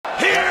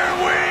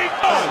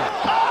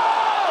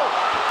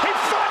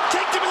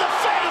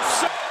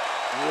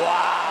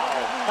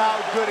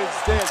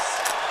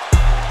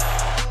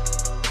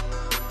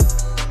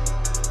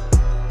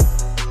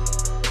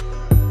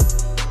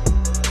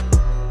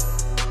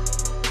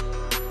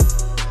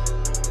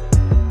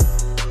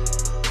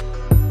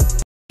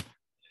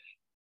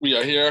We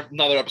are here,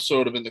 another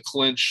episode of In the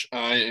Clinch.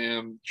 I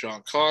am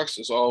John Cox,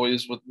 as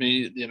always, with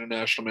me, the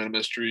international man of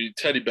mystery,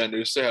 Teddy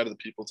Benders. Say hi to the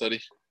people,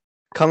 Teddy.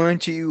 Coming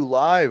to you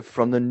live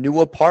from the new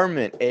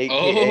apartment,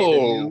 aka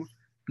the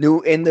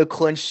new In the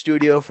Clinch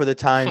studio for the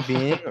time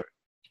being.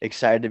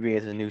 Excited to be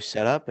at the new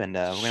setup, and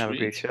we're gonna have a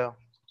great show.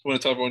 You want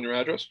to tell everyone your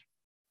address?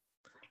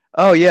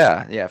 Oh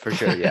yeah, for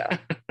sure, yeah.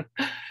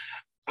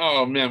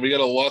 Oh man, we got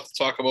a lot to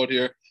talk about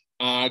here.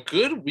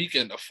 Good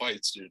weekend of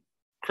fights, dude.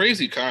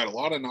 Crazy card, a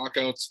lot of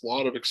knockouts, a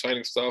lot of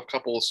exciting stuff,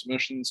 couple of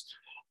submissions.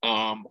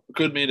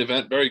 Good main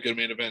event, very good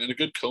main event, and a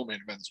good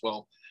co-main event as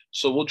well.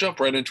 So we'll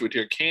jump right into it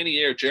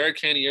here. Jared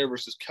Cannonier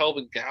versus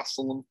Kelvin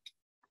Gastelum.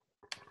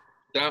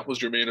 That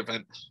was your main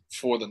event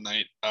for the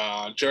night.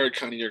 Jared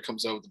Cannonier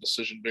comes out with a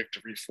decision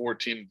victory,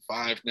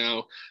 14-5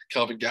 now.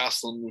 Kelvin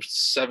Gastelum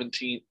moves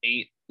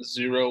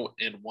 17-8-0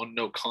 in one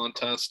no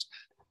contest.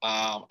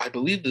 I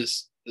believe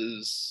this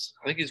is,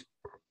 I think he's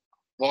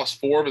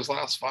lost 4 of his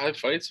last 5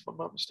 fights, if I'm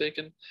not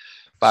mistaken.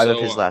 5 of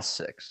his last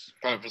 6.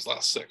 5 of his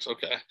last 6,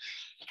 okay.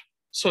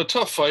 So a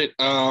tough fight.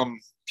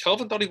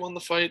 Kelvin thought he won the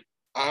fight.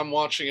 I'm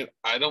watching it.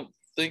 I don't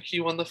think he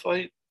won the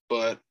fight,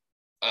 but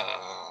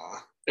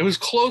it was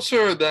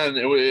closer than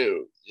I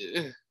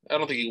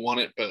don't think he won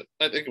it, but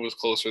I think it was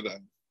closer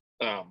than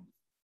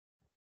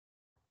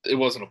it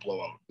wasn't a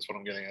blowout, is what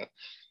I'm getting at.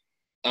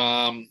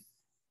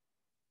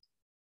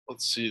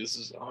 Let's see. This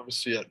is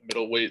obviously at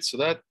middleweight, so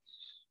that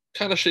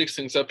kind of shakes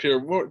things up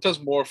here. It does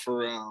more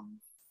for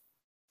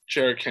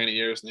Jared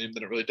Cannonier's name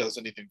than it really does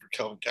anything for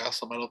Kelvin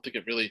Gastelum. I don't think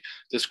it really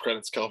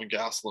discredits Kelvin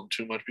Gastelum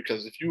too much,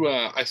 because if you,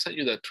 I sent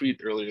you that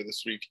tweet earlier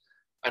this week.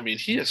 I mean,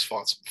 he has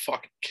fought some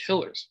fucking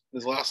killers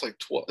his last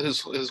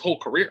his whole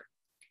career.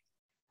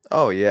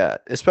 Oh yeah,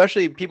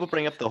 especially people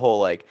bring up the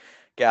whole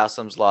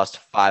Gastelum's lost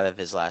 5 of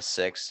his last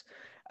 6.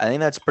 I think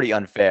that's pretty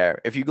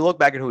unfair. If you look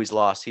back at who he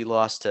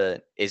lost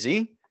to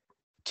Izzy,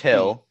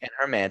 Till, and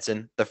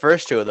Hermanson. The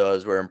first 2 of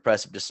those were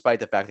impressive despite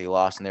the fact that he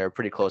lost, and they were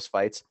pretty close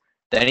fights.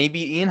 Then he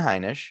beat Ian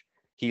Heinisch.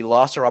 He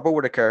lost to Robert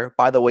Whittaker,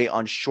 by the way,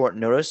 on short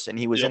notice, and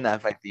he was in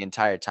that fight the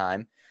entire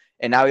time.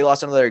 And now he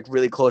lost another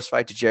really close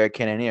fight to Jared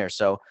Cannonier.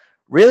 So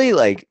really,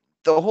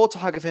 the whole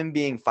talk of him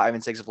being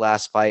 5-6 of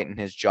last fight and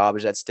his job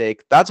is at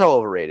stake, that's all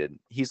overrated.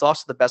 He's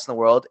lost to the best in the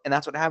world, and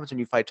that's what happens when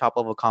you fight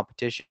top-level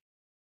competition.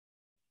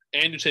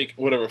 And you take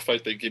whatever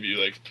fight they give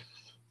you.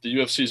 The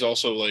UFC is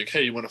also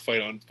hey, you want to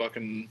fight on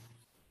fucking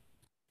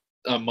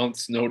a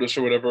month's notice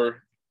or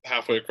whatever,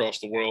 halfway across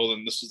the world,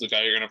 and this is the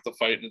guy you're gonna have to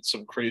fight, and it's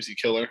some crazy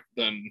killer,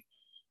 then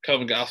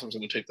Kelvin Gastelum's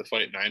gonna take the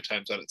fight 9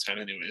 times out of 10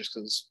 anyways,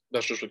 because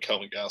that's just what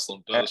Kelvin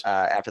Gastelum does.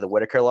 After the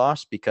Whittaker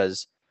loss,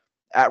 because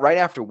right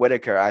after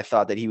Whittaker, I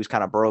thought that he was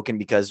kind of broken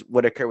because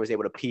Whittaker was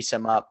able to piece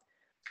him up.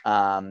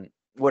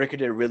 Whittaker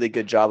did a really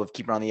good job of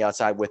keeping on the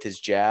outside with his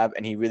jab,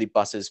 and he really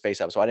busted his face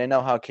up. So I didn't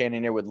know how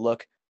Cannonier would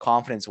look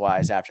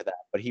confidence-wise after that,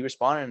 but he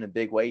responded in a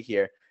big way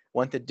here,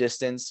 went the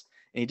distance,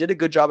 and he did a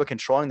good job of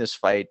controlling this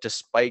fight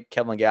despite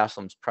Kelvin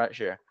Gastelum's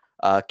pressure.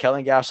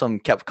 Kelvin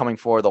Gastelum kept coming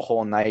forward the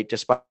whole night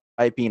despite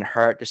being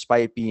hurt,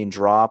 despite being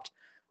dropped.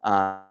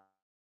 All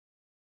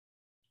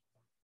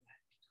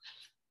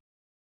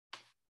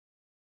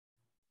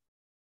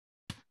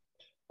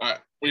right,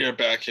 we are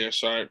back here.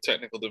 Sorry,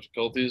 technical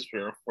difficulties.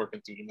 We're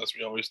working through them as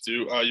we always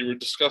do. You were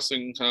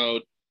discussing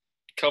how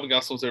Kelvin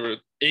Gastelum was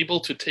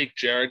able to take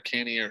Jared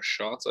Cannonier's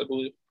shots, I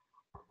believe.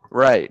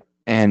 Right,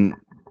 and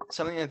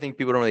something I think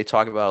people don't really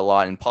talk about a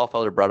lot, and Paul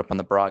Felder brought up on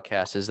the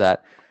broadcast, is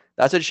that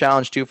that's a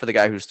challenge too for the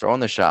guy who's throwing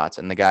the shots,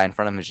 and the guy in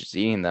front of him is just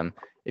eating them.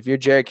 If you're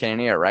Jared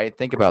Cannonier, right,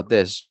 think about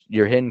this.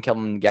 You're hitting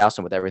Kelvin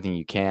Gastelum with everything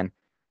you can.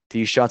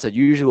 These shots that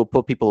usually will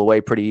put people away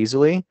pretty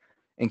easily,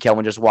 and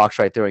Kelvin just walks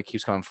right through and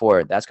keeps coming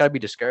forward. That's got to be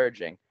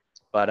discouraging.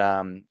 But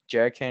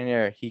Jared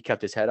Cannonier, he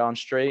kept his head on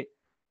straight.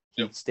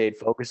 He stayed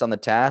focused on the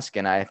task,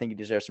 and I think he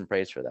deserves some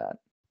praise for that.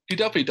 He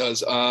definitely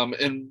does.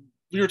 And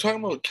we were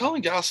talking about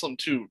Kelvin Gastelum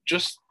too.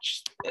 Just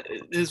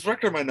his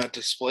record might not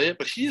display it,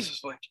 but he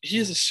is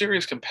a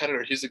serious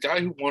competitor. He's a guy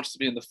who wants to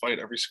be in the fight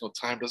every single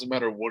time. Doesn't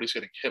matter what he's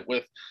getting hit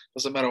with.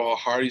 Doesn't matter how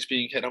hard he's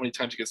being hit, how many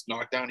times he gets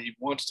knocked down. He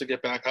wants to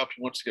get back up.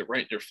 He wants to get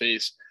right in your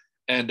face.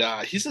 And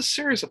he's a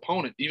serious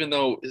opponent, even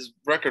though his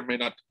record may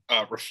not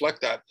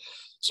reflect that.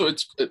 So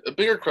it's a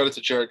bigger credit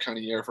to Jared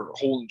Cannonier for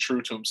holding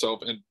true to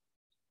himself and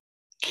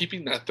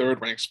keeping that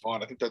 3rd ranked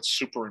spot. I think that's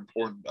super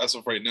important as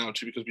of right now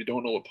too, because we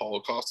don't know what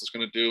Paulo Costa is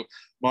going to do.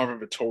 Marvin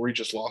Vettori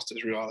just lost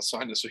Israel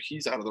Adesanya, so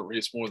he's out of the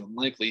race more than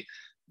likely.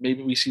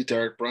 Maybe we see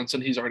Derek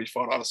Brunson. He's already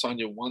fought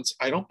Adesanya once.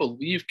 I don't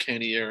believe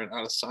Cannonier and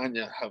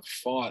Adesanya have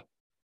fought.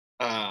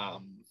 I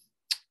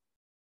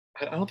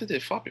don't think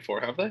they've fought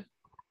before, have they?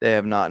 They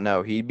have not,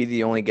 no. He'd be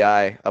the only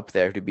guy up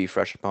there to be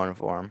fresh opponent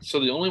for him. So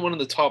the only one in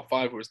the top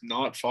 5 who has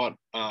not fought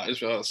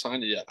Israel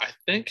Adesanya yet. I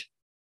think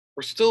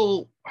we're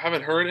still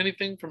haven't heard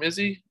anything from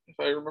Izzy, if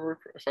I remember.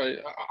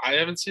 I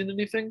haven't seen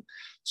anything.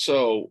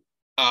 So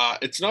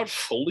it's not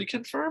fully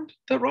confirmed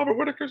that Robert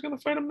Whittaker is going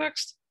to fight him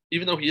next,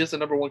 even though he is the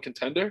number 1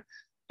 contender.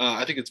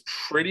 I think it's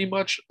pretty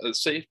much a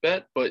safe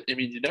bet, but I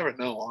mean, you never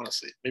know,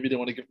 honestly. Maybe they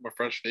want to give him a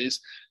fresh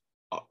face.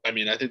 I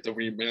mean, I think the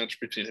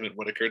rematch between him and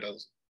Whittaker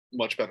does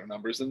much better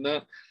numbers than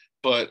that.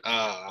 But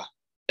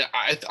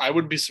I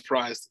wouldn't be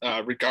surprised,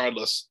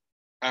 regardless,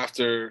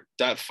 after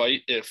that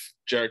fight, if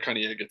Jared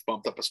Cannonier gets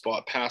bumped up a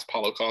spot past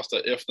Paulo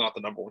Costa, if not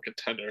the number one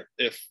contender,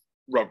 if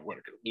Robert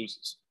Whittaker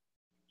loses.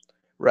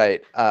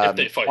 Right. If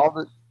they fight.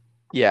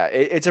 Yeah,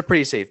 it's a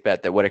pretty safe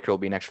bet that Whittaker will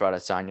be next for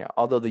Adesanya.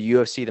 Although the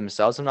UFC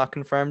themselves have not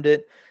confirmed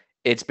it,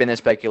 it's been a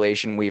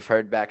speculation. We've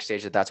heard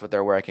backstage that that's what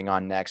they're working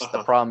on next.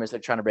 The problem is they're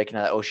trying to break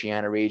into the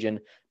Oceania region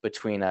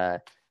between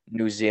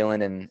New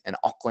Zealand and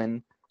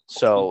Auckland.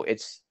 So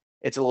it's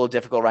a little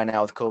difficult right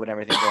now with COVID and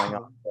everything going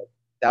on. But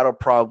that'll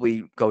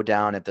probably go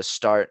down at the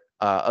start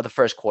of the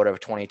first quarter of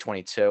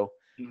 2022.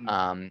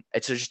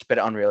 It's just a bit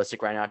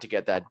unrealistic right now to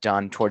get that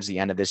done towards the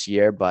end of this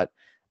year, but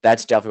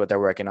that's definitely what they're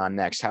working on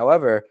next.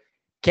 However,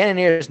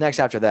 Cannonier is next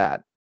after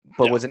that.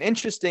 But what's an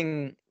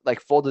interesting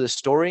fold of the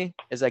story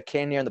is that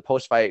Cannonier in the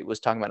post fight was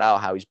talking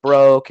about how he's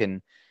broke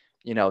and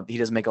he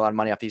doesn't make a lot of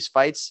money off these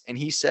fights. And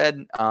he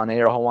said on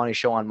Aaron Hawani's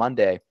show on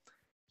Monday,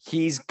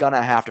 he's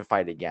gonna have to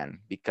fight again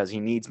because he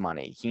needs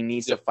money. He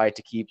needs to fight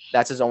to keep.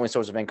 That's his only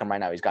source of income right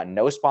now. He's got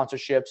no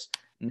sponsorships,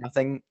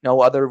 nothing,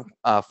 no other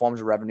forms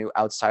of revenue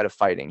outside of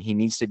fighting. He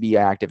needs to be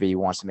active if he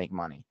wants to make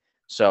money.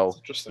 So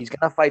he's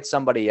going to fight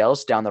somebody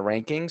else down the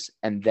rankings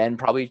and then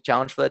probably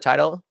challenge for the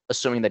title,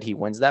 assuming that he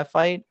wins that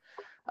fight.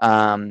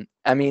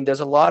 I mean,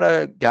 there's a lot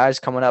of guys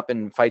coming up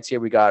in fights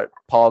here. We got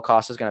Paulo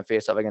Costa's going to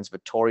face up against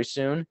Vettori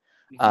soon.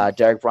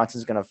 Derek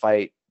Brunson's going to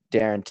fight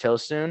Darren Till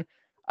soon.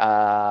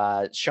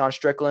 Sean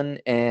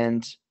Strickland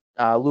and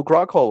Luke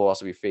Rockhold will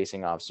also be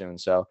facing off soon.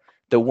 So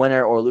the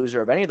winner or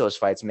loser of any of those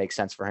fights makes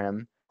sense for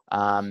him.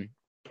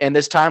 And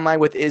this timeline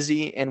with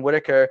Izzy and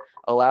Whittaker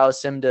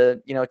allows him to,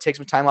 take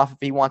some time off if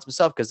he wants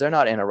himself because they're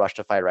not in a rush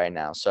to fight right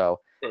now. So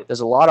there's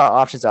a lot of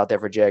options out there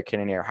for Jared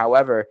Cannonier.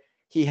 However,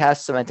 he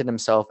has cemented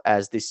himself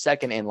as the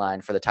second in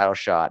line for the title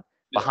shot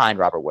behind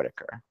Robert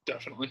Whittaker.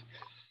 Definitely.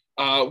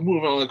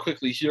 Moving on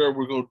quickly here,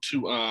 we're going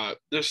to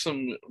there's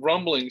some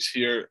rumblings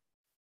here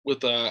with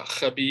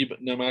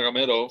Khabib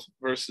Nurmagomedov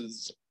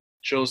versus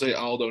Jose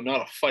Aldo.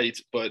 Not a fight,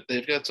 but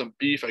they've got some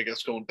beef, I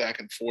guess, going back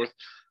and forth.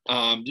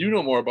 You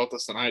know more about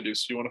this than I do,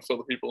 so you want to fill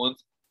the people in?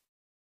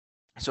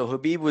 So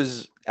Khabib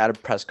was at a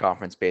press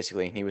conference,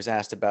 basically. He was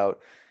asked about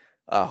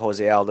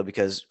Jose Aldo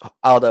because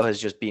Aldo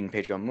has just beaten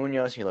Pedro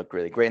Munoz. He looked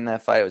really great in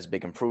that fight. It was a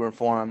big improvement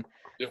for him.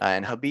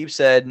 And Khabib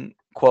said,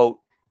 quote,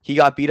 he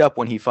got beat up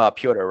when he fought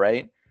Piotr,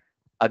 right?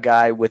 A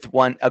guy wins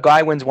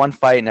one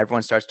fight and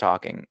everyone starts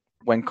talking.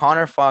 When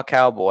Conor fought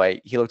Cowboy,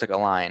 he looked like a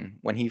lion.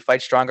 When he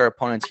fights stronger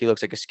opponents, he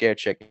looks like a scared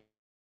chicken.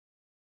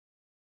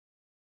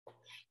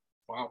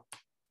 Wow.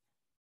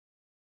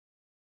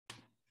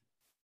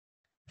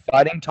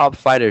 Fighting top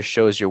fighters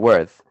shows your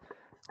worth.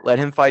 Let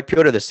him fight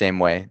Piotr the same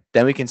way.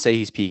 Then we can say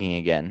he's peaking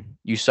again.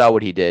 You saw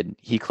what he did.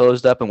 He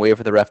closed up and waited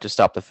for the ref to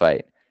stop the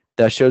fight.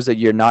 That shows that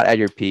you're not at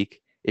your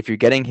peak. If you're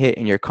getting hit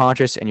and you're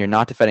conscious and you're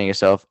not defending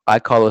yourself, I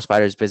call those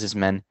fighters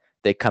businessmen.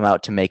 They come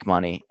out to make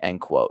money,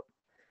 end quote.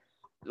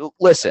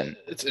 Listen.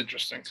 It's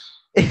interesting.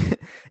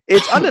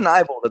 It's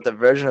undeniable that the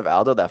version of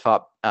Aldo that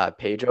fought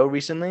Pedro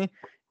recently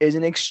is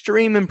an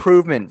extreme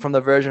improvement from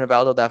the version of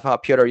Aldo that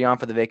fought Piotr Jan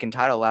for the vacant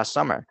title last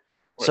summer.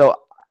 Right. So,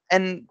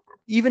 and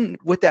even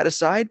with that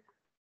aside,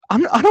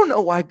 I don't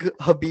know why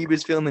Khabib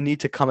is feeling the need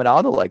to come at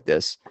Aldo like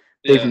this.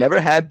 They've never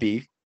had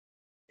beef.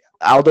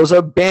 Aldo's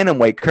a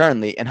bantamweight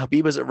currently, and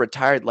Khabib is a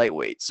retired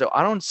lightweight. So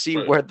I don't see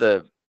where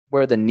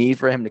the need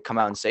for him to come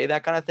out and say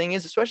that kind of thing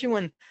is, especially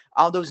when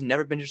Aldo's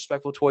never been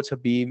disrespectful towards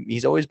Khabib.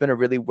 He's always been a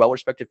really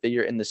well-respected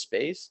figure in the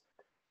space.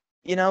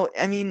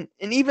 I mean,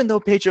 and even though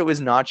Pedro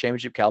is not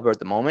championship caliber at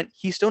the moment,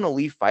 he's still an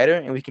elite fighter,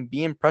 and we can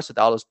be impressed with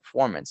Aldo's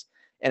performance.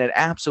 And it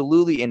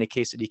absolutely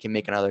indicates that he can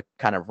make another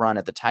kind of run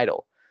at the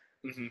title.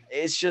 Mm-hmm.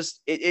 It's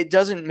just, it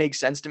doesn't make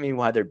sense to me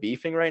why they're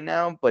beefing right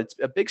now, but it's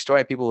a big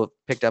story. People have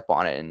picked up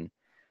on it. And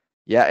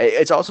yeah,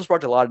 it's also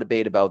sparked a lot of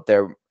debate about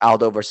their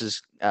Aldo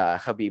versus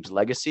Khabib's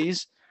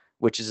legacies,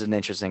 which is an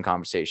interesting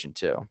conversation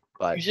too.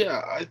 But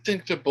yeah, I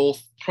think they're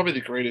both probably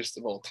the greatest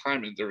of all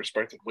time in their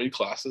respective weight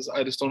classes.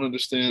 I just don't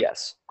understand.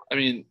 Yes. I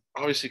mean,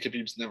 obviously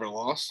Khabib's never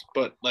lost,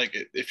 but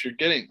if you're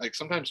getting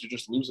sometimes you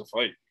just lose a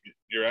fight,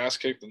 your ass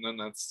kicked, and then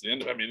that's the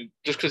end of it. I mean,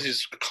 just because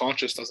he's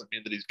conscious doesn't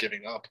mean that he's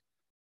giving up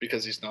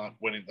because he's not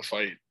winning the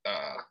fight.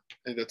 I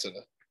think that's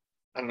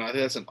I think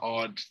that's an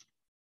odd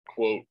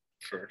quote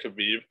for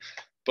Khabib,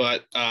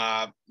 but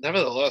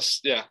nevertheless,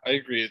 yeah, I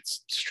agree.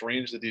 It's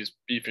strange that he's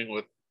beefing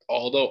with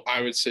Aldo.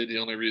 I would say the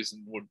only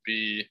reason would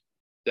be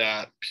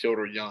that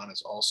Piotr Jan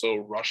is also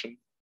Russian,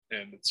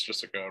 and it's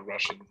just like a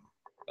Russian.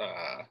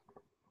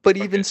 But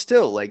even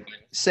still,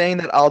 saying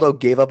that Aldo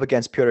gave up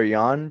against Piotr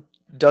Jan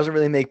doesn't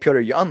really make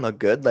Piotr Jan look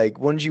good.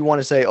 Wouldn't you want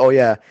to say, oh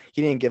yeah,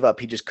 he didn't give up,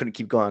 he just couldn't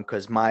keep going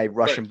because my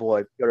Russian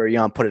boy Piotr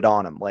Jan put it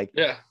on him?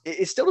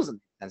 It still doesn't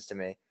make sense to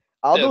me.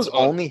 Aldo's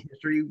only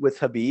history with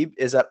Khabib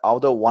is that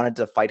Aldo wanted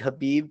to fight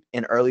Khabib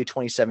in early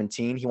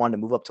 2017. He wanted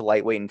to move up to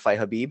lightweight and fight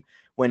Khabib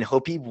when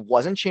Khabib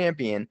wasn't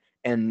champion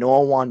and no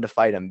one wanted to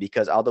fight him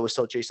because Aldo was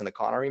still chasing the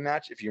Conor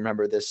rematch, if you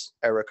remember this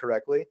era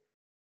correctly.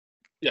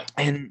 Yeah.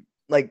 And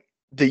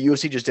the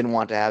UFC just didn't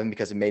want to have him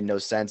because it made no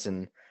sense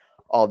and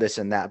all this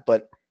and that.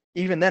 But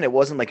even then, it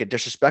wasn't like a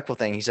disrespectful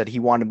thing. He said he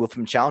wanted to move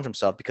him, challenge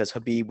himself because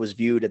Khabib was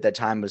viewed at that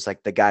time as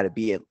like the guy to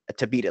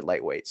beat at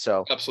lightweight.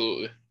 So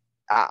Absolutely.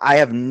 I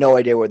have no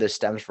idea where this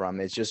stems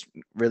from. It's just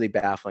really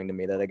baffling to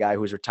me that a guy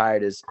who's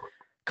retired is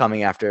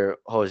coming after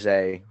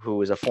Jose,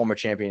 who is a former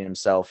champion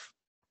himself.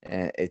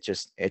 And it's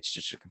just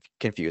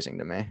confusing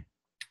to me.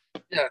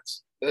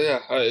 Yeah,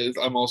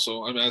 I'm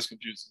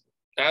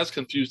as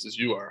confused as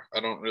you are. I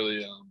don't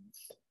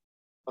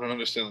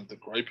understand like, the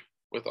gripe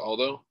with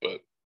Aldo, but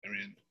I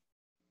mean,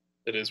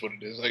 it is what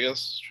it is. I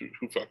guess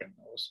who fucking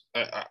knows?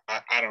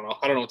 I don't know.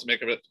 I don't know what to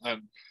make of it. I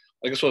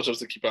guess we'll just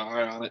have to keep an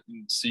eye on it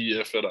and see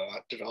if it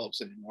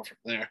develops anymore from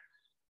there.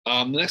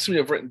 The next thing we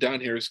have written down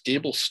here is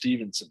Gable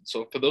Stevenson.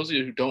 So for those of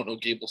you who don't know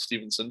Gable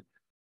Stevenson,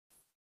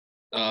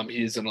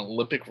 he's an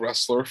Olympic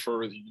wrestler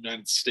for the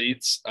United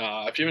States.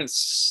 If you haven't,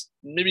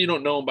 maybe you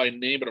don't know him by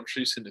name, but I'm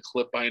sure you've seen the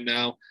clip by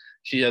now.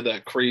 He had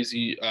that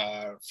crazy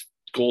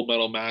gold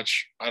medal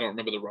match. I don't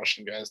remember the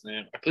Russian guy's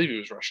name. I believe he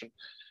was Russian.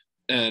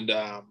 And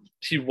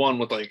he won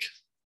with like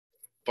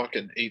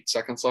fucking 8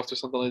 seconds left or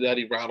something like that.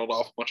 He rattled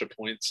off a bunch of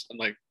points and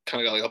like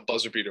kind of got like a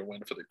buzzer beater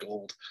win for the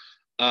gold.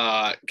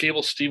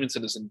 Gable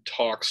Stevenson is in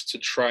talks to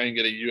try and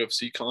get a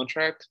UFC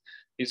contract.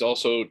 He's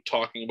also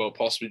talking about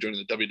possibly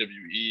joining the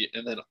WWE.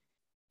 And then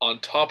on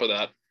top of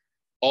that,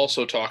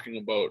 also talking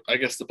about, I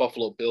guess the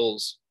Buffalo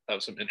Bills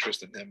have some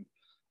interest in him.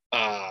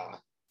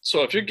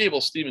 So if you're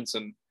Gable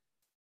Stevenson,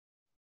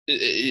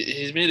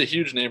 he's made a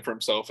huge name for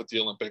himself at the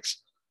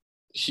Olympics.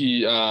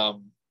 He's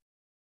kind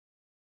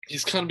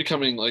of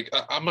becoming like,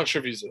 I'm not sure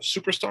if he's a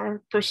superstar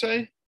per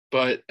se,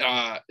 but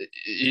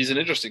he's an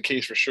interesting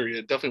case for sure. He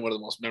had definitely one of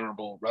the most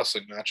memorable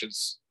wrestling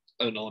matches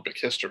in Olympic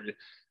history.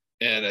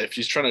 And if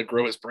he's trying to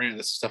grow his brand,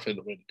 this is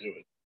definitely the way to do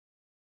it.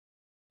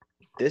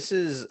 This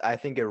is, I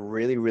think, a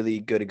really, really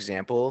good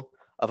example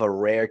of a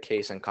rare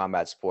case in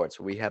combat sports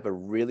where we have a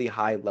really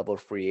high level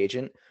free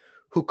agent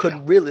who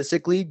could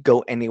realistically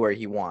go anywhere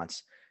he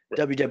wants.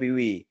 Right.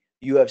 WWE,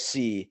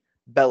 UFC,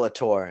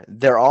 Bellator,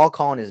 they're all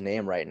calling his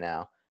name right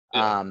now.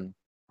 Yeah.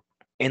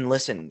 And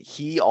listen,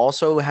 he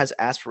also has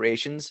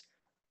aspirations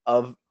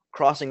of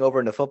crossing over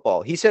into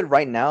football. He said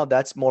right now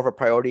that's more of a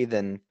priority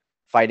than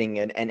fighting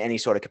in any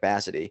sort of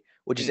capacity,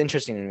 which is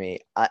interesting to me.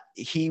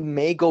 He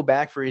may go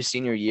back for his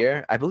senior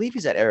year. I believe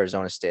he's at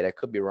Arizona State. I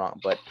could be wrong,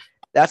 but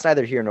that's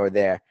neither here nor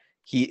there.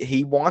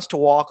 He wants to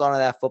walk onto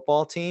that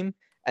football team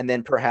and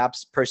then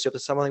perhaps pursue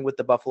something with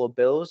the Buffalo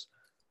Bills.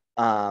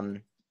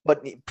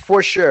 But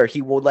for sure,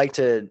 he would like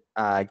to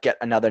get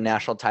another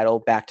national title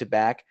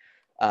back-to-back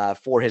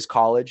for his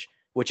college,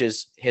 which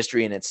is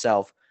history in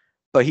itself.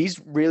 But he's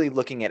really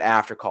looking at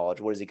after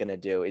college. What is he going to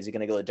do? Is he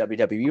going to go the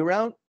WWE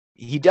route?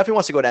 He definitely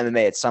wants to go to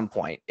MMA at some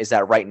point. Is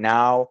that right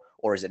now,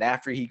 or is it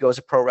after he goes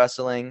to pro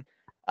wrestling?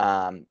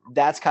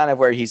 That's kind of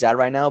where he's at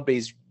right now, but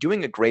he's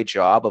doing a great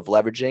job of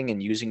leveraging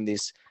and using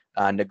these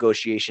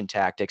negotiation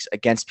tactics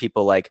against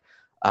people like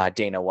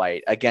Dana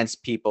White,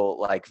 against people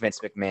like Vince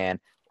McMahon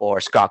or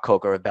Scott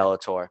Coker of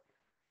Bellator.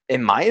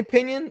 In my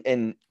opinion,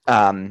 and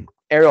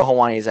Ariel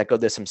Helwani has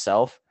echoed this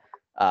himself,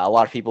 a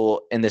lot of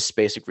people in this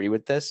space agree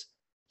with this.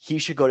 He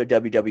should go to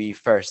WWE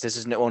first. This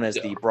is known as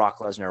the Brock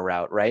Lesnar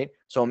route, right?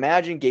 So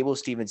imagine Gable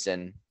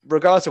Stevenson,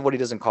 regardless of what he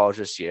does in college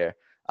this year,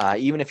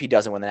 even if he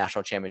doesn't win the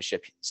national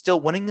championship, still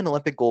winning an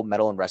Olympic gold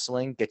medal in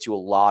wrestling gets you a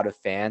lot of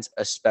fans,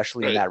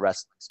 especially in that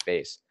wrestling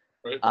space.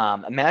 Right.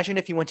 Imagine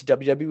if he went to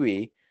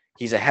WWE.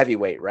 He's a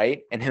heavyweight,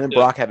 right? And him and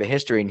Brock have a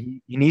history,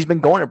 and he's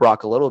been going to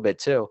Brock a little bit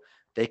too.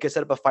 They could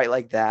set up a fight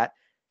like that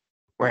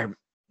where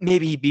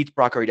maybe he beats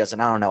Brock or he doesn't.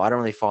 I don't know. I don't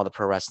really follow the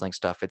pro wrestling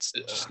stuff. It's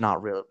just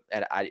not real.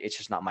 It's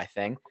just not my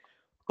thing.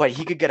 But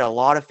he could get a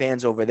lot of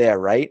fans over there,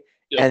 right?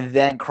 Yeah. And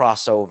then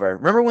cross over.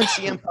 Remember when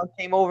CM Punk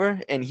came over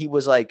and he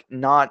was like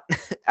not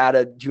at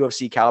a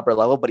UFC caliber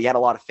level, but he had a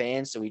lot of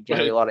fans, so he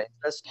generated a lot of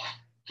interest.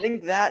 I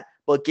think that,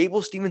 but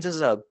Gable Stevenson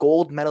is a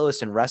gold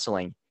medalist in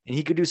wrestling, and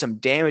he could do some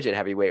damage at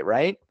heavyweight,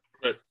 right?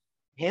 Right.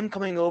 Him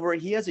coming over,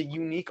 he has a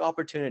unique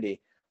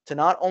opportunity to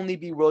not only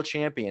be world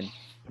champion,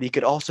 but he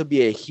could also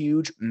be a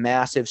huge,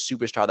 massive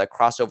superstar that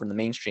crossed over in the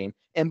mainstream.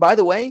 And by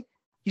the way,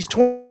 he's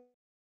 20.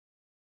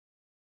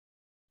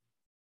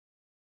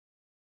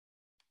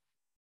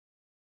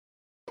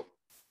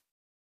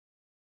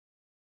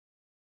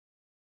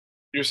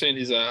 You're saying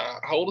he's how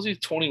old is he?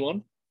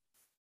 21?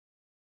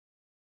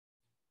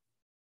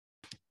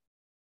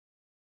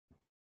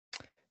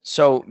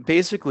 So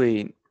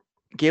basically,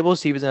 Gable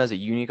Stevenson has a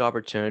unique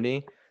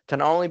opportunity to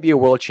not only be a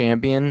world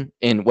champion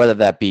in whether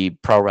that be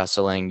pro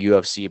wrestling,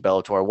 UFC,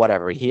 Bellator,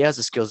 whatever. He has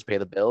the skills to pay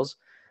the bills,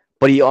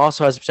 but he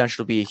also has the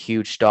potential to be a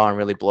huge star and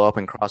really blow up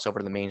and cross over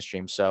to the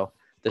mainstream. So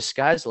the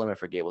sky's the limit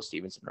for Gable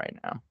Stevenson right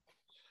now.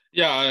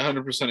 Yeah, I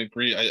 100%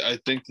 agree. I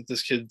think that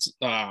this kid's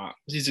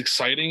he's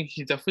exciting.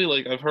 He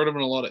definitely, like, I've heard him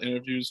in a lot of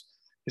interviews.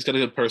 He's got a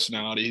good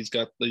personality. He's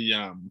got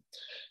the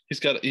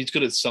he's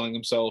good at selling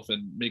himself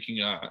and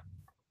making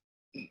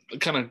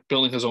kind of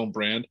building his own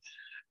brand.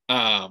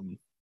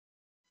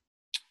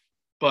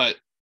 But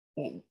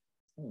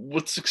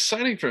what's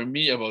exciting for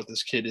me about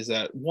this kid is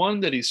that,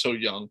 one, that he's so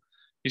young.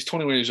 He's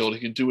 21 years old.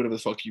 He can do whatever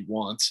the fuck he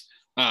wants.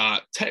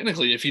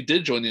 Technically, if he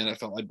did join the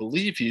NFL, I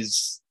believe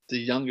he's the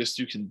youngest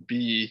you can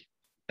be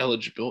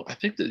eligible. I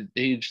think the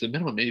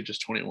minimum age is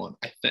 21.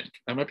 I think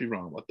I might be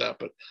wrong about that,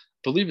 but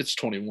I believe it's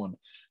 21.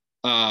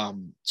 So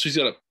he's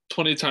got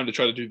plenty of time to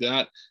try to do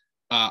that.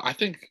 I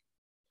think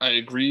I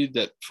agree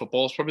that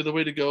football is probably the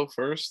way to go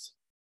first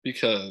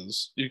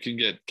because you can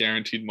get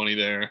guaranteed money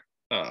there,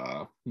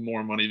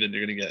 more money than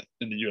you're going to get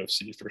in the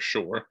UFC for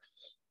sure,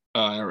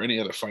 or any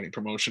other fighting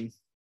promotion.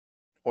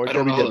 Or I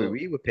don't know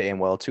WWE would pay him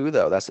well too,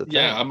 though. That's the thing.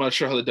 Yeah, I'm not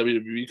sure how the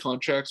WWE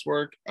contracts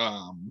work.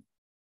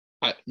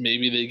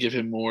 Maybe they give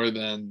him more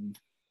than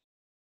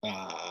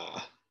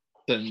the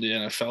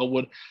NFL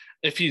would.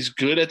 If he's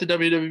good at the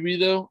WWE,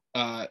 though,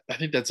 I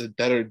think that's a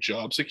better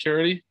job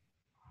security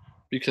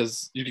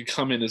because you could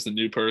come in as the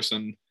new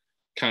person,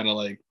 kind of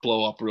like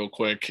blow up real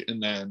quick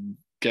and then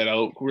get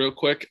out real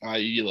quick,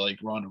 i.e. like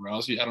Ronda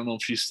Rousey. I don't know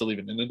if she's still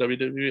even in the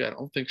WWE. I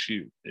don't think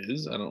she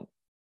is. I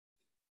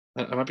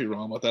might be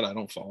wrong about that. I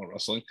don't follow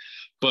wrestling.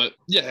 But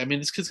yeah, I mean,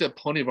 this kid's got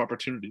plenty of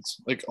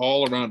opportunities, like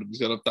all around him. He's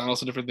got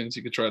 1,000 different things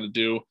he could try to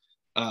do.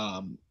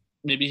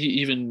 Maybe he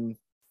even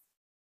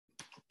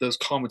does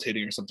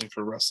commentating or something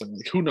for wrestling.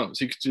 Like, who knows?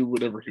 He could do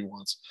whatever he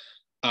wants.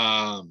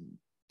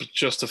 But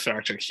just a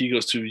fact check, he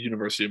goes to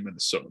University of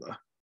Minnesota,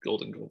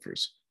 Golden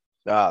Gophers.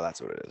 Oh,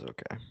 that's what it is.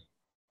 Okay.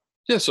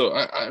 Yeah, so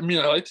I mean,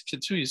 I like the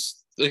kid too.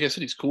 He's, like I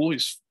said, he's cool.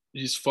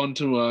 He's fun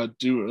to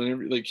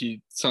do. Like,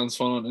 he sounds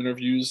fun on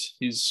interviews.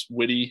 He's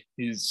witty.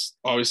 He's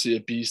obviously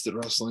a beast at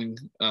wrestling.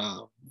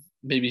 I'm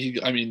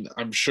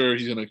sure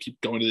he's gonna keep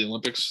going to the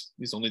Olympics.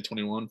 He's only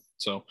 21,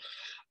 so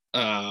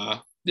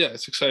yeah,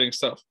 it's exciting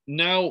stuff.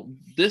 Now,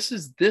 this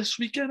is this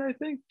weekend, I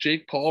think.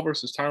 Jake Paul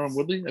versus Tyron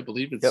Woodley. I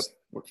believe it's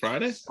what,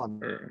 Friday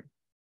or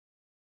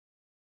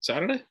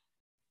Saturday.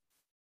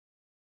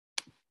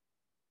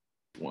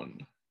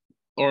 One.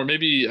 Or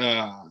maybe it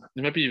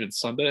might be even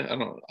Sunday. I don't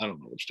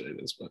know which day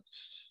it is, but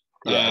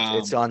yeah,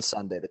 it's on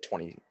Sunday, the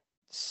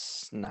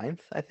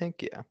 29th, I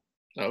think. Yeah.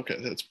 Okay,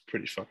 that's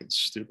pretty fucking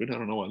stupid. I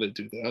don't know why they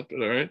do that,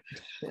 but all right.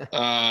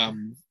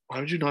 Why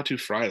would you not do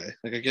Friday?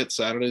 Like, I get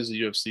Saturdays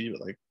the UFC,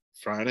 but like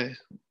Friday,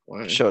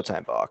 why?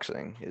 Showtime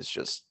boxing is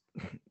just,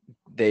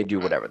 they do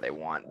whatever they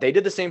want. They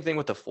did the same thing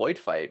with the Floyd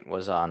fight,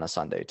 was on a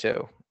Sunday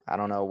too. I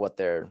don't know what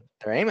they're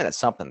aiming at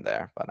something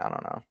there, but I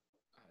don't know.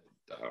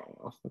 I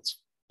don't know.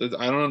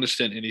 I don't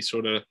understand any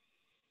sort of.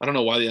 I don't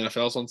know why the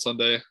NFL's on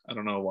Sunday. I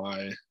don't know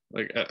why.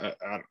 Like, I don't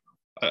know.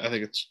 I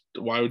think it's,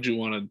 why would you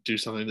want to do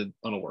something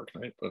on a work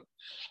night? But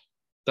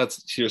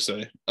that's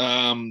hearsay.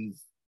 What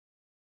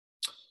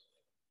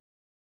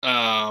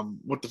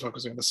the fuck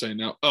was I going to say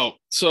now? Oh,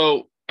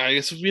 so I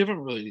guess have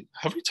we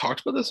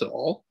talked about this at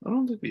all? I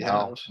don't think we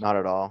have. No, not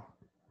at all.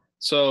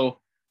 So,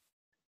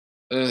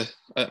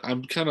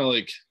 I'm kind of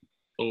like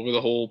over the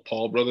whole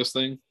Paul brothers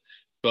thing,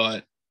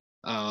 but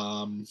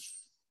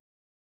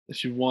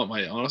if you want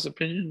my honest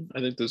opinion, I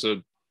think there's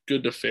a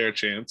good to fair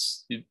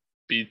chance he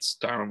beats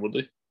Tyron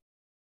Woodley.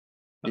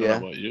 I don't know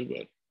about you,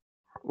 but.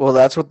 Well,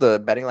 that's what the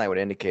betting line would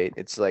indicate.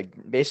 It's like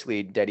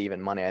basically dead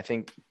even money. I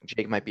think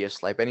Jake might be a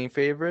slight betting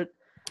favorite.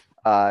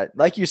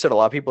 Like you said, a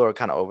lot of people are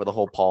kind of over the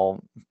whole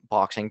Paul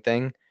boxing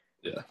thing.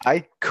 Yeah.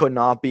 I could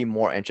not be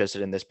more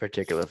interested in this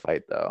particular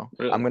fight, though.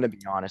 Really? I'm going to be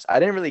honest. I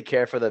didn't really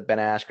care for the Ben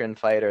Askren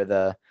fight or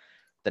the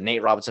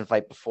Nate Robinson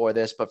fight before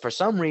this, but for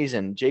some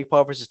reason, Jake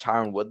Paul versus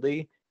Tyron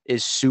Woodley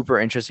is super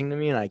interesting to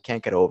me, and I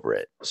can't get over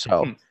it.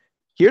 So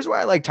here's why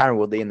I like Tyron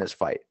Woodley in this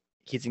fight.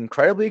 He's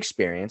incredibly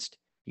experienced.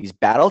 He's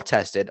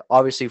battle-tested.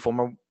 Obviously,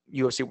 former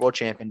UFC world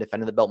champion,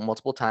 defended the belt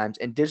multiple times,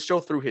 and did so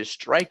through his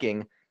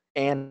striking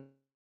and...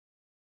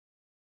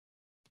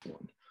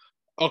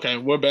 Okay,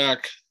 we're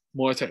back.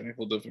 More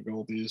technical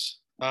difficulties.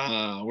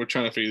 We're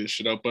trying to figure this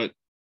shit out, but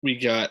we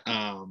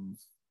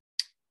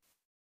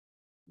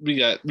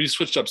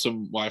switched up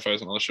some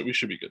Wi-Fi's and all that shit. We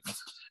should be good now.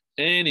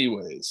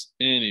 Anyways,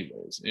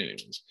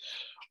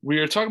 we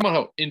are talking about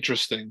how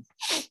interesting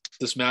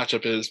this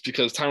matchup is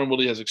because Tyron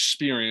Woodley has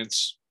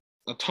experience,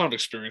 a ton of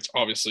experience,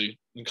 obviously,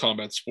 in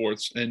combat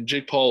sports, and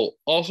Jake Paul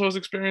also has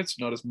experience,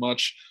 not as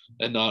much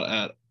and not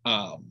at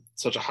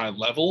such a high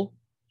level,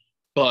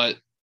 but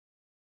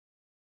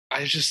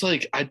I just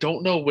I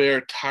don't know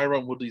where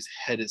Tyron Woodley's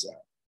head is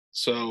at.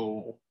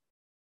 So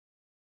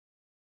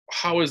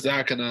how is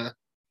that gonna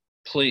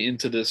play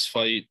into this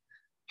fight?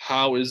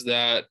 How is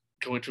that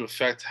going to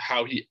affect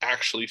how he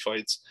actually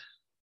fights?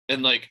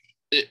 And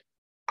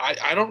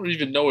I don't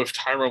even know if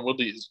Tyron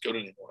Woodley is good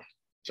anymore,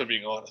 if I'm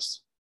being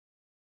honest.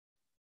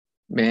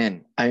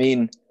 Man, I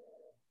mean,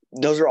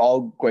 those are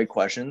all great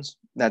questions.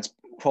 That's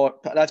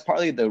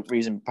partly the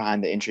reason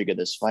behind the intrigue of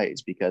this fight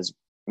is because,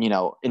 you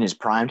know, in his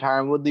prime,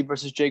 Tyron Woodley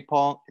versus Jake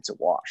Paul, it's a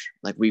wash.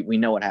 Like, we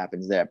know what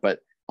happens there. But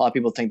a lot of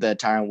people think that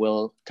Tyron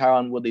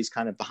Woodley's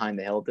kind of behind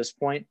the hill at this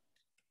point.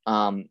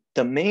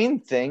 The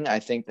main thing I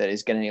think that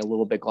is getting a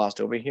little bit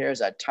glossed over here is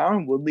that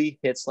Tyron Woodley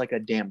hits like a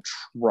damn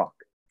truck.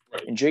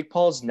 Right. And Jake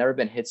Paul's never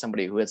been hit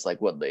somebody who hits like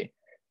Woodley.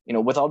 You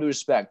know, with all due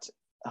respect,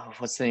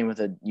 what's the name of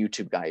the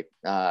YouTube guy?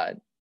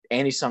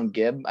 Andy Sung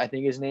Gibb, I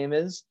think his name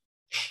is.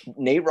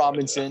 Nate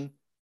Robinson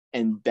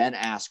and Ben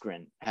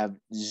Askren have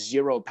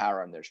zero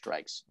power on their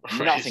strikes.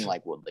 Right. Nothing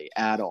like Woodley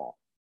at all.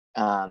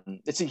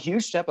 It's a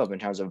huge step up in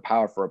terms of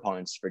power for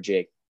opponents for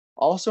Jake.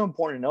 Also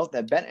important to note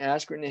that Ben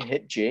Askren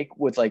hit Jake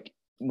with like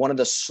one of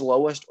the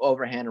slowest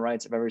overhand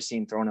rights I've ever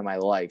seen thrown in my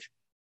life.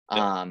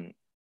 And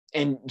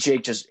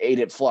Jake just ate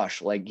it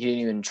flush. Like he didn't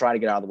even try to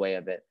get out of the way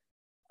of it.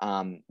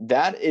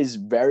 That is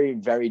very,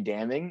 very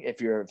damning if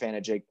you're a fan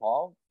of Jake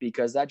Paul,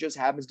 because that just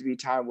happens to be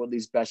Tyron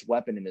Woodley's best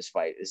weapon in this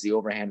fight is the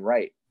overhand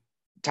right.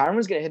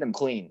 Tyron's going to hit him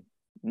clean.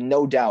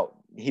 No doubt.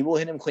 He will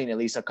hit him clean at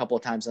least a couple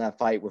of times in that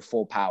fight with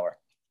full power.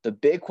 The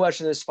big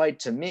question of this fight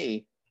to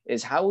me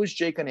is how is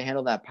Jake going to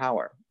handle that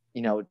power?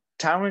 You know,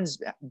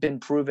 Tyron's been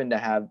proven to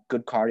have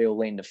good cardio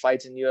late into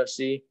fights in the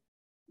UFC.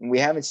 We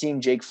haven't seen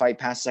Jake fight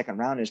past second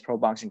round in his pro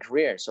boxing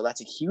career. So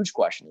that's a huge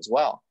question as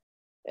well.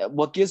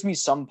 What gives me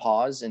some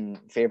pause in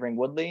favoring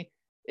Woodley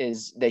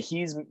is that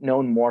he's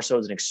known more so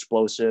as an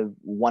explosive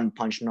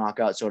one-punch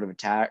knockout sort of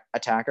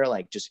attacker.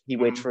 Like just he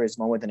waits for his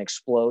moment and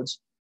explodes.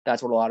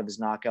 That's what a lot of his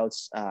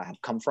knockouts have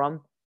come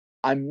from.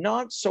 I'm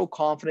not so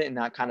confident in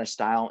that kind of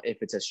style if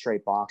it's a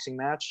straight boxing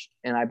match.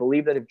 And I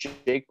believe that if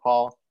Jake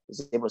Paul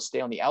is able to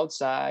stay on the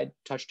outside,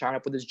 touch Tyron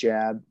up with his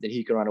jab, that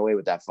he can run away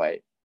with that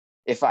fight.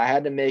 If I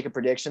had to make a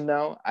prediction,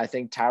 though, I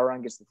think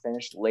Tyron gets the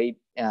finish late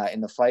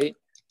in the fight,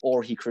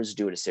 or he cruises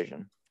to a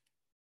decision.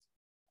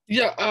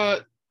 Yeah.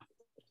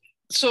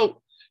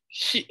 So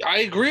I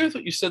agree with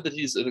what you said that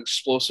he's an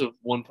explosive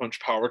one-punch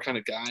power kind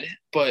of guy,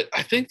 but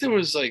I think there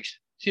was like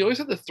he always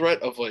had the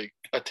threat of like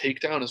a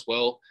takedown as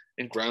well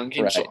in ground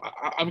game. Right. So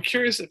I'm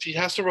curious if he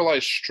has to rely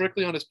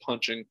strictly on his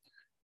punching,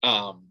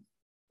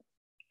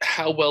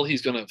 how well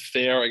he's going to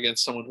fare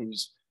against someone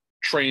who's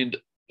trained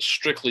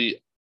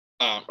strictly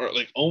or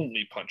like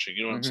only punching.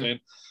 You know what I'm saying?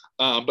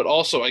 But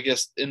also, I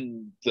guess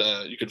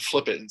you could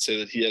flip it and say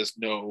that he has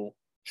no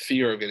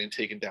fear of getting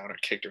taken down or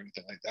kicked or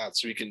anything like that.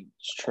 So he can,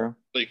 it's true.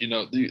 Like, you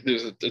know,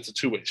 it's a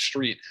two-way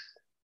street.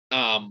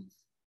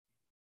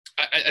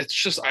 It's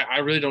just, I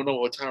really don't know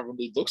what Tyron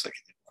really looks like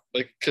anymore.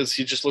 Like, because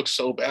he just looks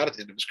so bad at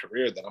the end of his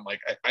career that I'm like,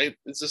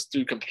 is this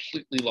dude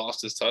completely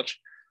lost his touch?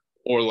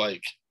 Or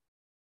like,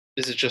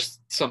 is it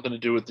just something to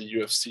do with the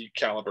UFC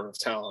caliber of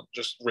talent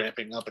just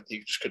ramping up and he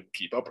just couldn't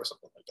keep up or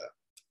something like that?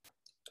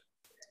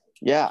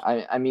 Yeah,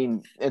 I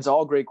mean, it's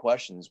all great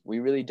questions. We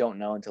really don't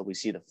know until we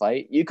see the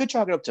fight. You could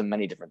chalk it up to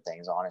many different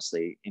things,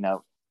 honestly. You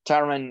know,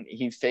 Tyron,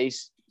 he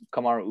faced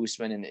Kamaru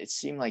Usman, and it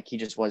seemed like he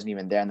just wasn't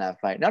even there in that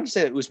fight. Not to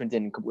say that Usman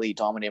didn't completely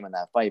dominate him in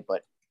that fight,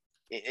 but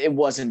it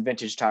wasn't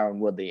vintage Tyron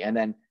Woodley. And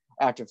then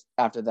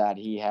after that,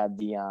 he had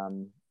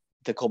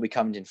the Colby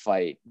Covington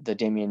fight, the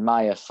Damian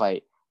Maia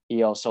fight.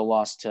 He also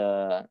lost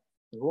to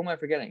who am I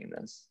forgetting in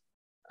this?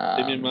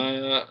 Damian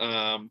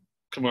Maia,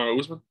 Kamaru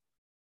Usman.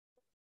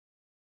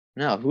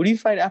 No, who do you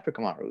fight after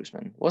Kamaru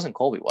Usman? It wasn't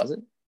Colby, was it?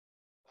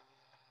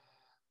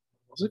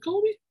 Was it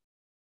Colby?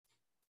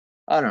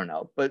 I don't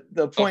know, but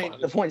the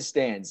point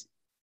stands.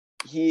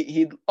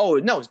 Oh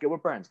no, it's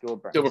Gilbert Burns.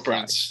 Gilbert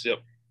Burns. Yep.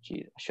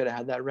 Gee, I should have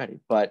had that ready.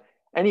 But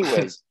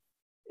anyways,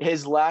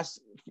 his last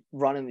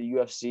run in the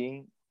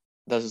UFC,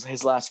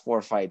 his last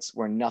 4 fights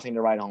were nothing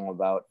to write home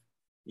about.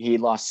 He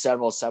lost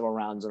several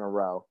rounds in a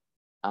row.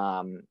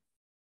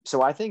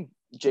 So I think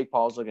Jake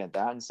Paul's looking at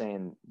that and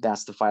saying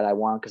that's the fight I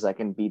want because I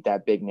can beat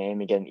that big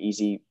name and get an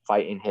easy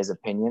fight in his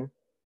opinion.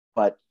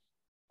 But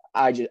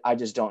I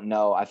just don't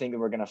know. I think that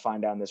we're going to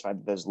find out in this fight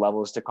that there's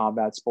levels to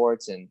combat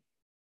sports, and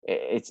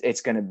it's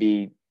going to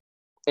be,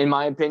 in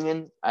my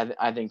opinion,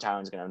 I think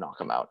Tyron's going to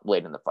knock him out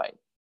late in the fight.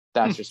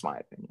 That's just my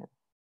opinion.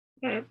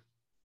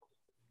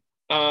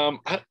 All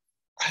right.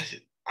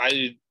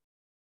 I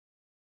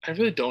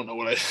really don't know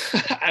what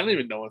I don't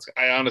even know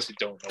I honestly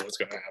don't know what's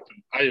going to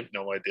happen. I have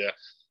no idea.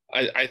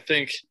 I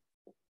think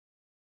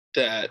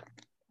that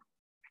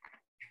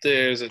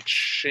there's a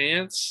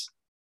chance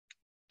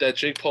that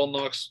Jake Paul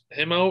knocks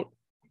him out.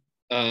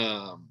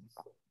 But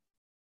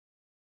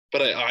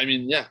I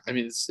mean, yeah, I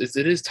mean,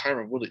 it is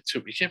Tyron Woodley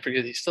too. We can't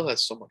forget he still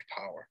has so much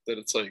power that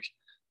it's like,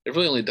 it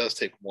really only does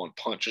take one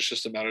punch. It's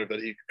just a matter of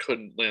that he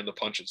couldn't land the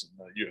punches in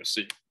the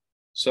UFC.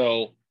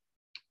 So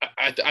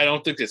I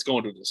don't think it's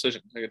going to a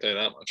decision. I can tell you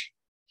that much.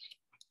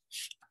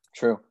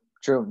 True.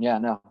 Yeah,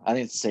 no, I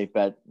think it's a safe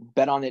bet.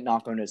 Bet on it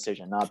not going to a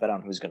decision, not bet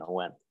on who's going to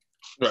win.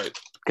 Right.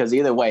 Because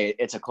either way,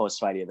 it's a close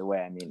fight either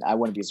way. I mean, I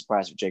wouldn't be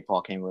surprised if Jake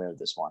Paul came away with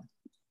this one.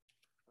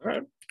 All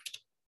right.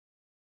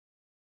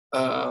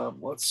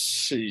 Let's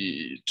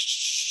see.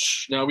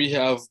 Now we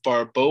have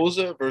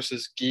Barboza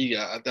versus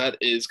Giga. That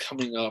is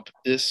coming up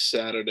this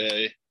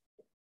Saturday.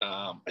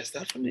 Is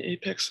that from the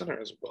Apex Center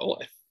as well?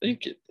 I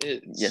think it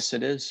is. Yes,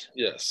 it is.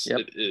 Yes,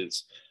 yep. It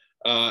is.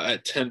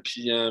 At 10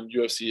 p.m.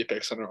 UFC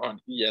Apex Center on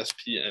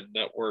ESPN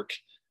Network.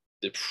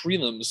 The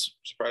prelims,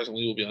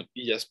 surprisingly, will be on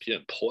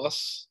ESPN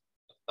Plus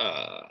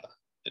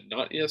and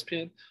not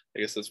ESPN. I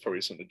guess that's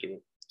probably something to do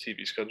with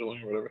TV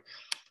scheduling or whatever.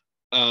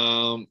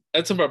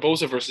 Edson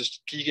Barboza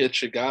versus Giga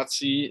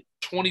Chikadze,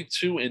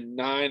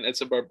 22-9.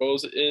 Edson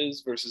Barboza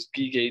is versus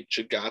Giga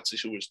Chikadze,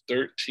 who is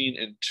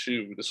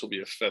 13-2. This will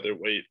be a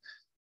featherweight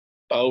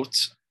bout.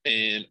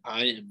 and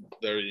I am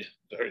very,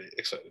 very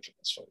excited for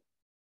this fight.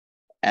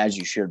 As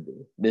you should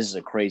be. This is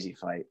a crazy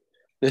fight.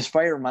 This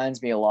fight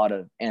reminds me a lot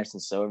of Anderson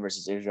Silva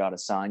versus Israel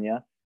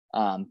Adesanya.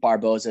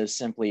 Barboza is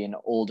simply an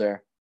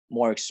older,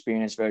 more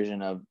experienced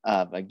version of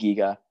a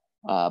Giga.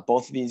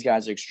 Both of these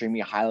guys are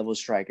extremely high-level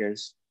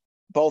strikers,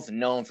 both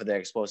known for their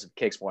explosive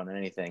kicks more than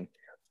anything.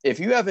 If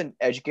you haven't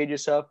educated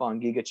yourself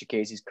on Giga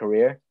Chikadze's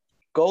career,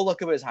 go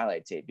look up his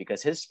highlight tape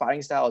because his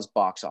fighting style is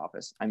box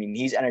office. I mean,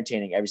 he's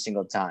entertaining every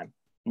single time,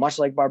 much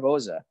like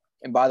Barboza.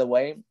 And by the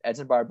way,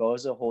 Edson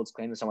Barboza holds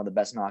claim to some of the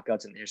best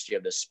knockouts in the history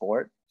of this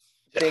sport.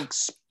 Yeah.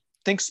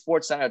 Think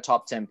Sports Center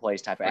top 10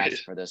 plays type of action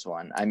for this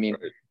one. I mean,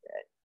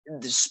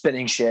 the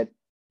spinning shit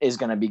is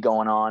going to be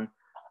going on.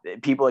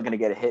 People are going to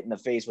get hit in the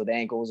face with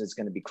ankles. It's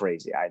going to be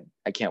crazy.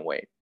 I can't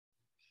wait.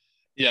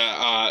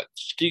 Yeah,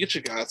 Giga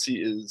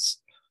Chikadze is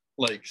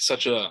like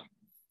such a.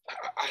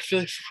 I feel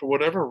like for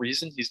whatever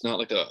reason he's not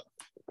like a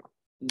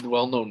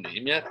well-known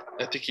name yet.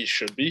 I think he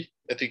should be.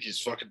 I think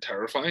he's fucking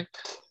terrifying.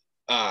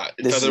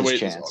 This Featherweight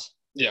is his chance.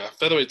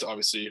 Featherweight's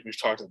obviously we've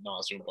talked ad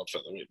nauseum about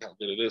featherweight and how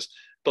good it is,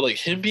 but like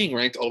him being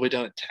ranked all the way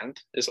down at 10th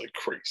is like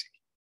crazy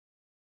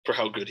for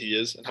how good he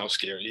is and how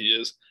scary he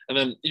is. And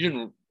then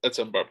even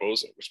Edson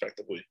Barboza,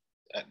 respectively,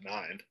 at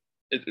 9,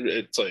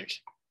 it's like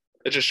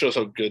it just shows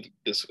how good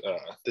this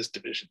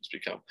division's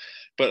become.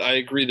 But I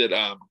agree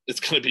that it's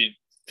gonna be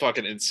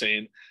fucking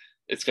insane.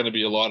 It's gonna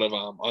be a lot of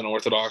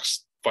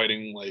unorthodox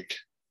fighting, like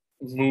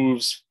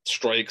moves,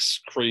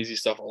 strikes, crazy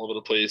stuff all over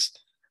the place.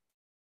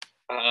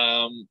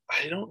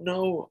 I don't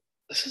know.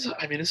 It's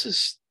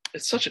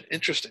such an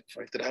interesting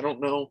fight that I don't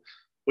know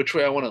which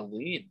way I want to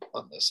lean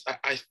on this.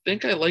 I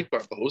think I like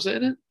Barboza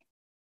in it,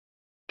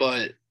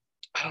 but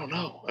I don't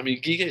know. I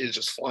mean, Giga is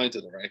just flying to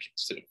the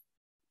rankings too.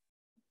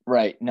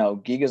 Right. No,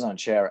 Giga's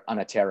on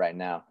a tear right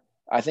now.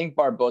 I think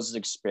Barboza's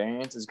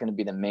experience is going to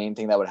be the main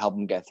thing that would help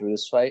him get through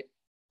this fight.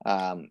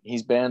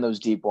 He's been in those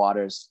deep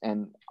waters.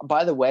 And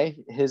by the way,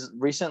 his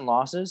recent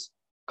losses,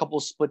 a couple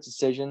split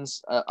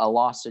decisions, a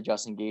loss to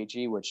Justin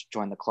Gaethje, which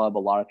joined the club. A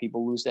lot of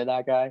people lose to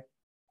that guy.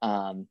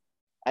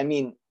 I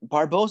mean,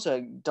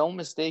 Barboza, don't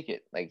mistake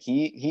it. Like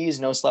he is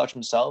no slouch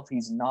himself.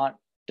 He's not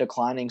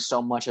declining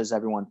so much as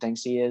everyone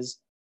thinks he is.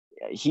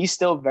 He's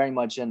still very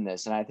much in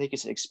this, and I think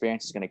his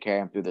experience is going to carry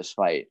him through this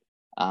fight.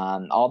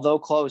 Although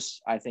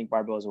close, I think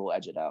Barboza will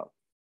edge it out.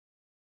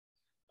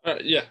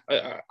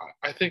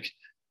 I think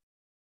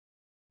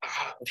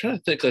I'm trying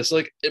to think. It's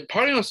like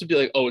part of us to be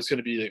like, oh, it's going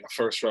to be like a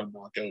first round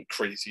knockout,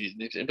 crazy,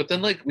 but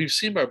then like we've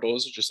seen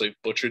Barboza just like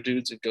butcher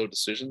dudes and go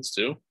decisions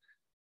too.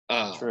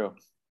 True.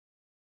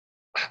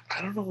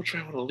 I don't know which way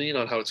I want to lean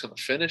on how it's going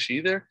to finish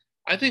either.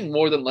 I think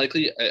more than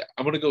likely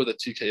I'm going to go with a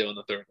TKO in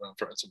the 3rd round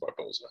for Edson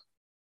Barboza.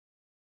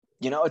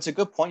 You know, it's a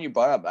good point you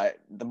brought up.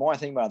 The more I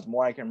think about it, the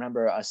more I can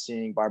remember us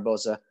seeing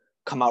Barboza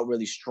come out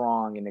really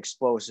strong and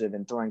explosive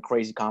and throwing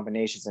crazy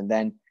combinations. And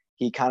then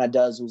he kind of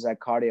does lose that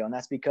cardio. And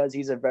that's because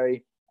he's a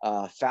very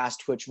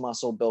fast twitch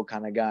muscle build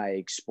kind of guy. He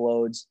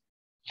explodes.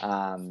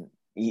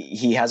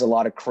 He has a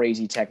lot of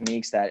crazy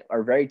techniques that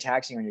are very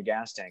taxing on your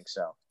gas tank.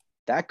 So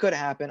that could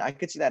happen. I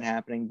could see that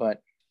happening.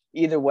 But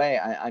either way,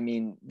 I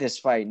mean, this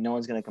fight, no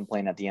one's going to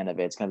complain at the end of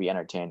it. It's going to be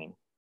entertaining.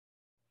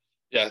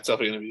 Yeah, it's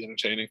definitely going to be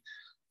entertaining.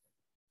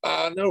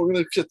 Now we're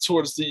going to get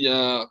towards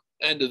the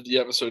end of the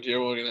episode here.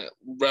 We're going to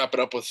wrap it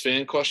up with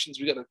fan questions.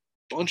 We got a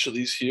bunch of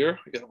these here.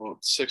 We got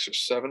about 6 or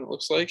 7, it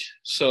looks like.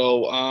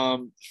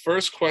 So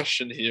first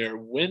question here,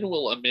 when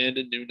will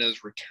Amanda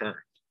Nunes return?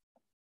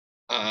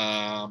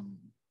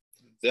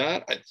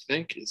 That I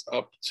think is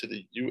up to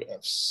the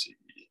UFC.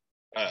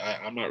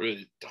 I'm not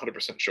really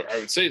 100% sure. I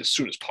would say as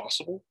soon as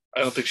possible.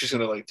 I don't think she's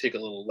going to like take a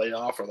little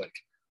layoff or like,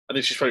 I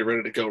think she's probably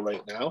ready to go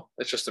right now.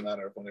 It's just a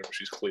matter of whenever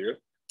she's cleared.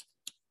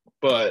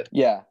 But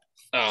yeah,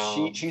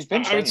 she's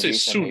been training I would say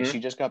recently. sooner. She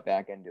just got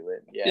back into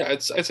it. Yeah,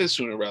 I'd say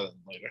sooner rather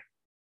than later.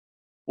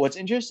 What's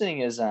interesting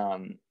is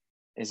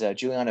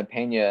Juliana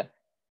Pena,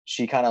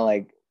 she kind of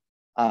like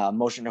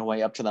motioned her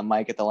way up to the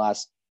mic at the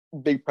last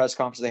big press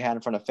conference they had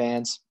in front of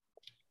fans,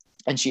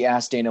 and she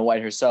asked Dana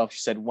White herself.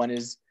 She said, "When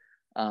is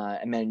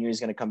Amanda Nunes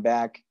going to come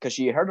back?" Because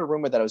she heard a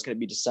rumor that it was going to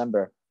be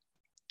December,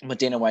 but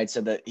Dana White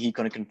said that he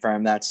couldn't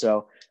confirm that.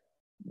 So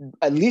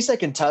at least I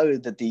can tell you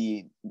that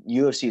the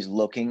UFC is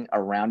looking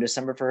around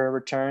December for her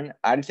return.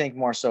 I'd think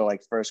more so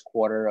like first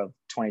quarter of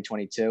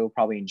 2022,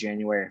 probably in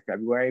January or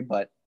February.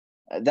 But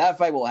that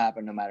fight will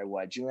happen no matter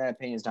what. Juliana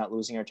Pena is not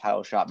losing her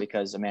title shot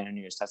because Amanda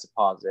Nunes tested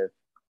positive.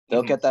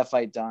 They'll get that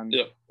fight done.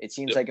 Yep. It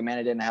seems like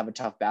Amanda didn't have a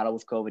tough battle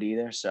with COVID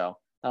either, so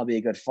that'll be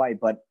a good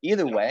fight. But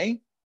either way,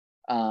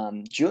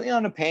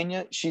 Juliana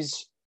Pena,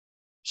 she's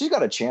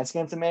got a chance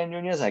against Amanda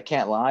Nunes. I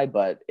can't lie,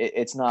 but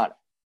it's not.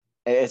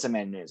 It's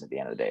Amanda Nunes at the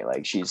end of the day.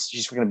 Like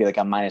she's going to be like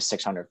a minus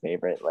 600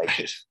 favorite. Like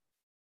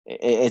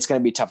it's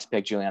going to be tough to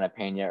pick Juliana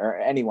Pena or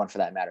anyone for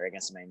that matter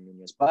against Amanda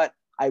Nunes. But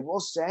I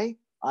will say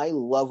I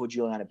love what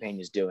Juliana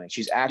Pena is doing.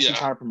 She's actually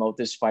trying to promote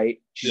this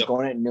fight. She's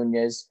going at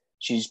Nunes.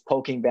 She's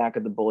poking back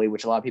at the bully,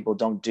 which a lot of people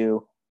don't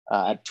do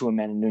to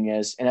Amanda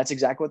Nunes. And that's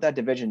exactly what that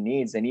division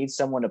needs. They need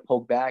someone to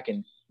poke back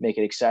and make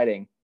it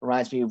exciting.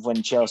 Reminds me of when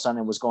Chael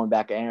Sonnen was going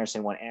back at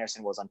Anderson when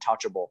Anderson was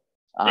untouchable.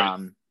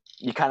 Right.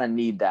 You kind of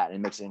need that, and it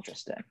makes it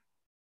interesting.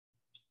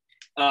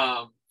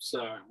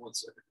 Sorry, 1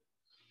 second.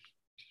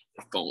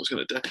 My phone was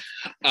gonna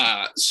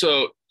die.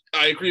 So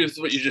I agree with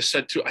what you just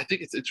said too. I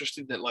think it's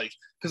interesting that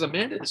because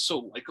Amanda is so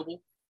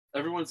likable,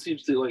 everyone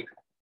seems to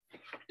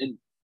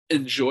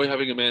enjoy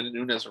having Amanda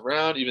Nunes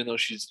around, even though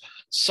she's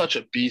such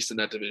a beast in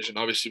that division.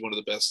 Obviously, one of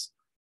the best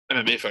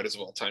MMA fighters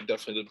of all time,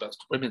 definitely the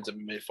best women's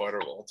MMA fighter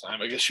of all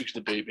time. I guess you could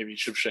debate maybe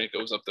Shevchenko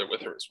was up there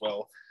with her as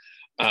well.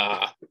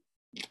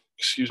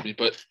 Excuse me,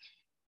 but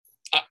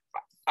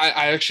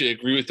I actually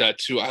agree with that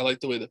too. I like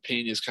the way that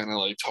Pena is kind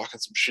of talking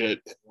some shit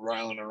and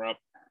riling her up,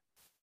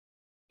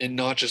 and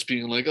not just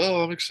being like,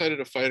 "Oh, I'm excited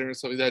to fight her" and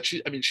stuff like that.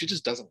 She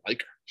just doesn't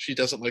like her. She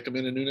doesn't like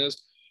Amanda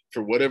Nunes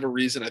for whatever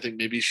reason. I think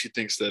maybe she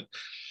thinks that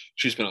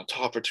she's been on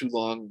top for too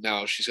long.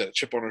 Now she's got a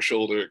chip on her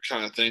shoulder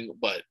kind of thing.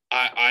 But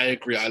I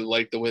agree. I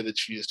like the way that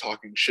she is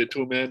talking shit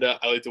to Amanda.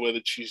 I like the way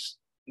that she's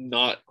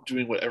not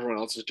doing what everyone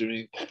else is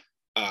doing.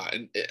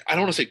 And I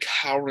don't want to say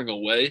cowering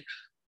away,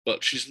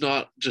 but she's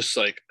not just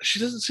she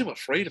doesn't seem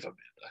afraid of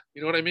Amanda.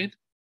 You know what I mean?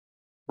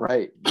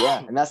 Right.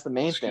 Yeah. And that's the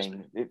main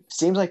thing. It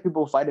seems like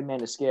people fight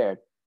Amanda scared.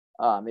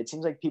 It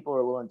seems like people are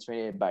a little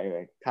intimidated by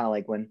her. Kind of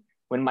like when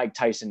Mike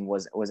Tyson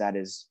was at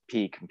his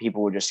peak and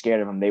people were just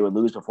scared of him. They would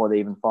lose before they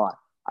even fought.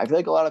 I feel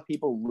like a lot of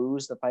people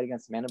lose the fight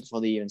against Amanda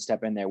before they even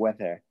step in there with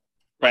her.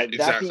 Right. But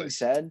exactly. that being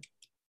said,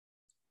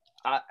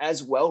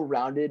 as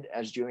well-rounded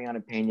as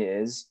Juliana Pena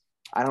is,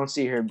 I don't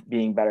see her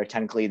being better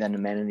technically than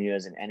Amanda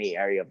Nunes in any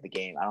area of the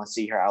game. I don't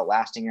see her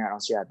outlasting her. I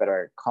don't see her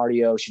better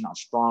cardio. She's not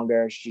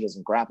stronger. She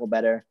doesn't grapple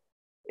better.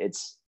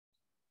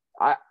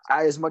 I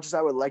as much as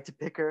I would like to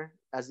pick her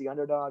as the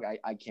underdog,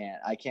 I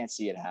can't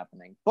see it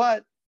happening.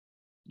 But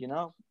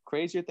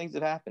crazier things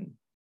have happened.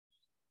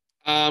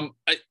 I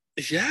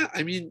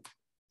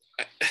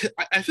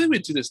think we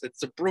do this.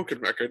 It's a broken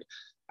record.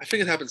 I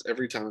think it happens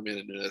every time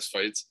Amanda Nunes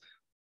fights.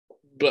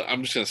 But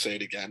I'm just gonna say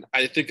it again.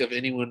 I think of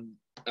anyone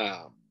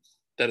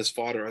that has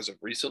fought her as of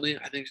recently,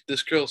 I think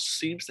this girl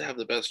seems to have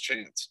the best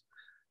chance.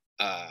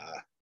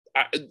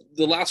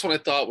 The last one I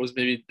thought was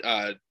maybe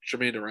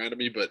Jermaine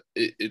Durandamy, but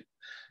it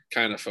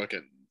kind of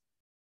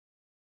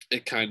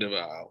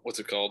what's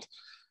it called?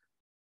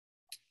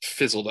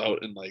 Fizzled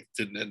out and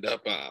didn't end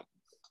up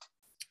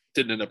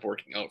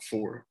working out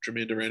for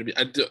Jermaine Durandamy.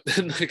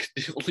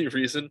 The only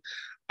reason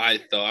I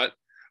thought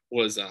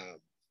was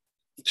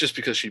just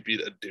because she beat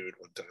a dude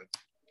one time,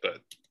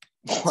 but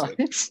what?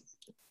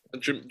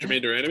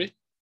 Jermaine Durandamy?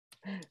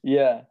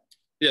 Yeah.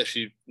 Yeah,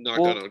 she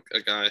knocked out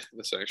a guy in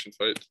the sanction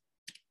fight.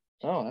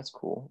 Oh, that's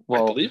cool.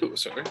 Well, I believe it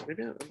was her.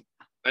 Maybe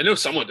I know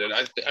someone did.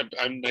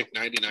 I'm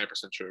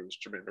 99% sure it was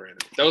Jermaine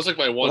Durandamy. That was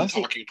my one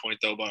talking point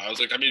though. But I was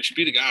she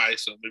beat a guy,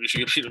 so maybe she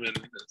could beat him in.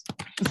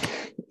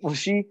 Well,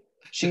 she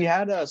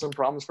had some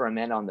problems for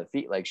Amanda on the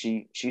feet.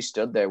 She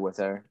stood there with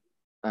her,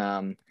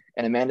 and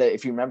Amanda,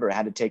 if you remember,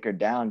 had to take her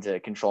down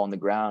to control on the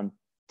ground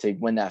to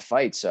win that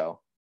fight. So,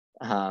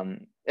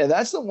 and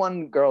that's the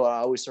one girl I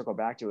always circle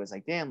back to. Is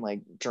damn,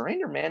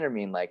 Jermaine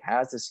Durandamy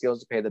has the skills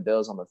to pay the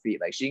bills on the feet.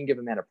 She can give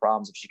Amanda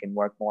problems if she can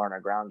work more on her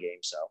ground game.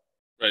 So.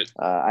 Right.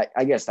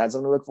 I guess that's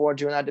something to look forward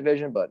to in that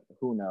division, but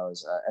who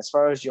knows? As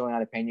far as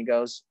Juliana Pena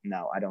goes,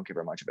 no, I don't give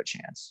her much of a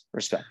chance,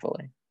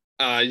 respectfully.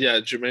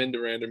 Jermaine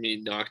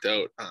Durandamy knocked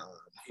out,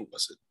 who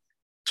was it?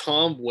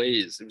 Tom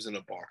Ways. It was in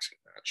a boxing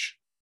match.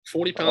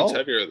 40 pounds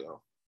heavier,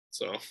 though.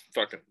 So,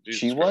 fucking Jesus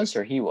She Christ. was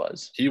or he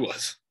was? He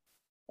was.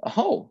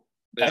 Oh,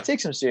 that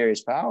takes some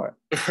serious power.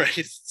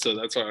 Right. So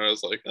that's why I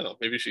was like, oh,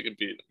 maybe she could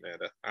beat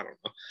Amanda. I don't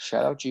know.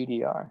 Shout out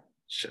GDR.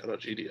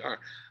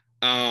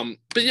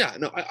 But yeah,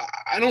 no,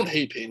 I don't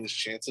hate Pena's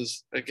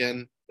chances.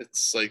 Again,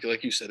 it's like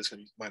you said, it's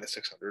gonna be minus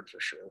 600 for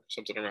sure,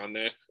 something around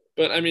there.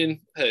 But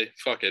hey,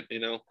 fuck it,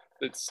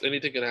 it's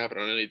anything can happen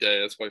on any day.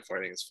 That's why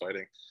fighting is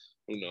fighting.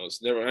 Who knows?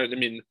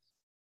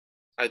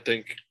 I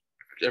think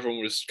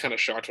everyone was kind of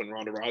shocked when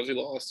Ronda Rousey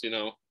lost.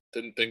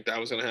 Didn't think that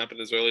was gonna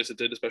happen as early as it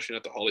did, especially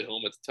not the Holly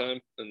Holm at the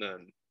time. And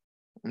then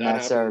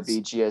Matt Sarah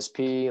beat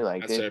GSP.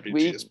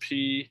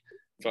 GSP.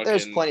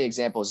 There's plenty of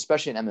examples,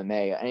 especially in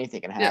MMA.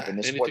 Anything can happen.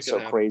 This sport's so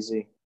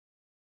crazy.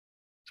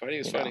 Fighting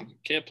is fighting. You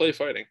can't play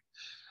fighting.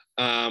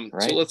 Right?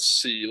 So let's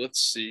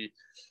see.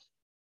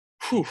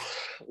 Whew.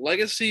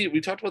 Legacy.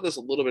 We talked about this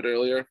a little bit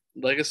earlier.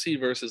 Legacy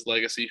versus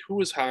Legacy.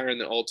 Who is higher in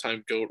the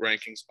all-time GOAT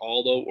rankings,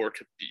 Aldo or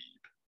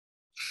Khabib?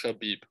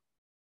 Khabib.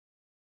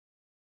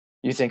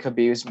 You think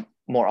Khabib is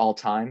more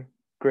all-time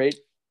great?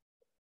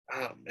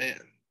 Oh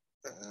man.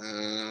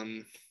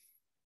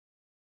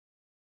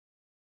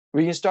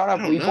 We can start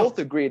off. We both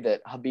agree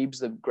that Khabib's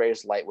the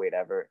greatest lightweight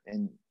ever,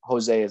 and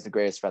Jose is the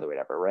greatest featherweight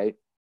ever, right?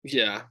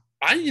 Yeah.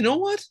 You know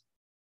what?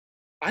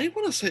 I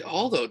want to say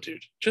Aldo,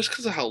 dude, just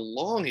because of how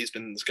long he's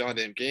been in this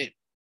goddamn game.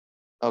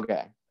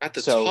 Okay. At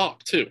the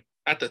top, too.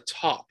 At the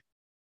top.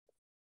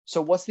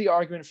 So what's the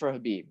argument for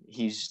Khabib?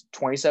 He's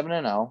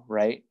 27-0,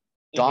 right?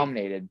 Mm-hmm.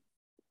 Dominated.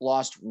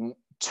 Lost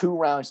 2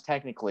 rounds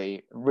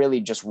technically. Really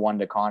just won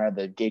to Conor.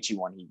 The Gaethje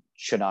one, he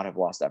should not have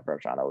lost that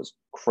first round. That was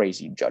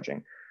crazy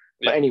judging.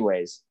 But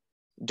anyways,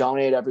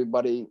 dominated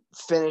everybody,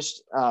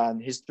 finished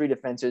his 3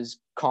 defenses,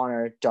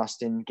 Conor,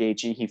 Dustin,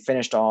 Gaethje. He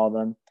finished all of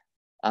them.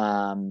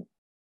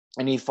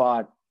 And he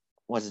fought,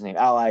 what's his name,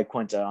 Ally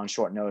Quinta on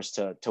short notice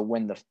to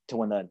win the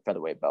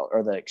featherweight belt,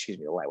 or the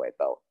lightweight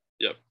belt.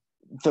 Yep.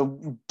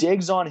 The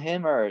digs on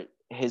him are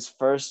his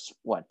first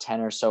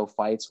 10 or so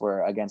fights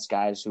were against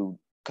guys who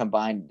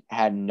combined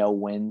had no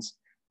wins.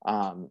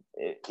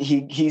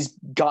 He's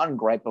gotten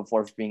gripe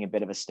before for being a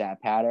bit of a stat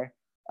patter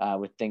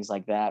with things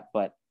like that,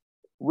 but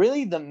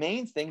really the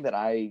main thing that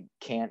I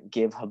can't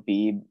give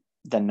Khabib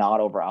the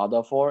nod over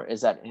Aldo for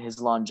is that his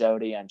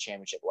longevity on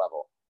championship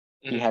level.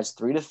 He has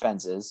 3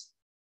 defenses,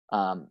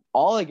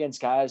 all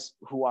against guys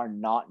who are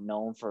not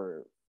known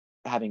for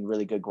having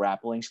really good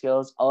grappling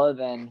skills, other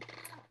than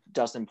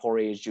Dustin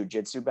Poirier's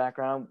jiu-jitsu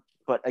background.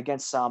 But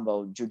against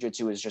Sambo,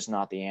 jiu-jitsu is just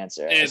not the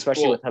answer,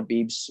 especially with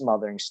Khabib's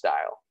smothering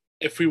style.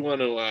 If we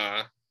want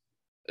to,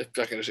 if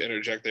I can just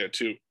interject there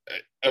too,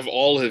 of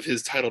all of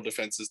his title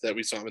defenses that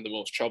we saw him in the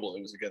most trouble,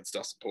 it was against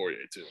Dustin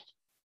Poirier too.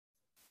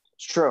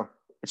 It's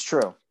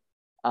true.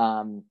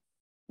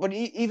 But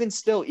even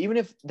still, even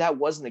if that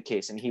wasn't the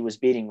case and he was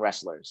beating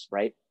wrestlers,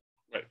 right?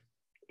 Right.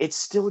 It's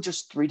still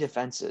just 3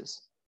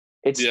 defenses.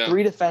 It's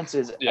 3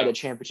 defenses at a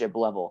championship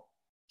level.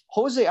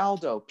 Jose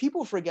Aldo,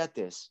 people forget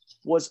this,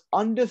 was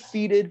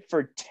undefeated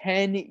for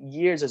 10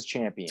 years as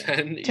champion.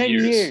 10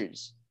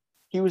 years.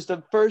 He was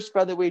the first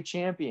featherweight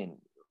champion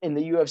in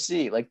the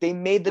UFC. Like, they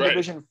made the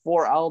division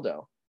for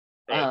Aldo.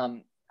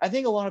 Right. I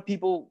think a lot of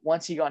people,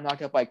 once he got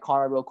knocked out by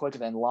Conor real quick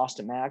and then lost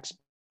to Max,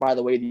 by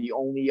the way, the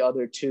only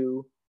other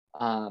 2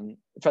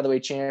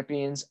 featherweight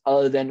champions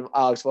other than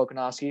Alex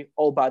Volkanovski.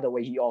 Oh, by the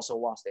way, he also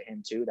lost to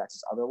him too. That's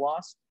his other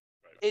loss.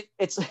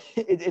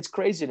 It's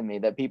crazy to me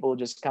that people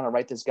just kind of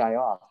write this guy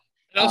off.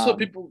 And also,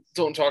 people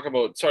don't talk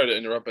about. Sorry to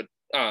interrupt,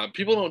 but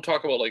people don't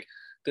talk about like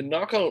the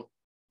knockout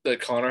that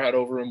Conor had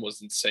over him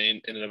was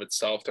insane in and of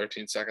itself.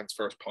 13 seconds,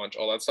 first punch,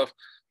 all that stuff.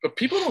 But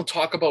people don't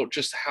talk about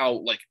just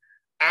how like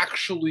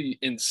actually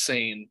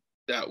insane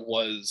that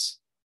was.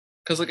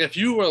 Because, like, if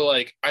you were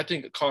like, I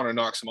think Conor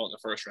knocks him out in the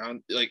first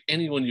round, like,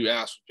 anyone you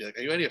ask would be like,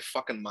 are you out of your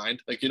fucking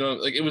mind? Like, you know,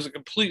 like, it was a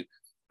complete,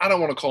 I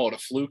don't want to call it a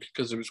fluke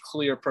because it was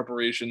clear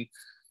preparation.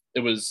 It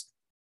was.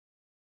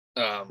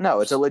 No,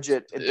 it's a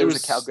legit, it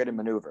was a calculated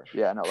maneuver.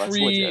 Yeah, no, that's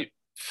legit.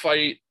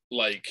 Pre-fight,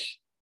 like,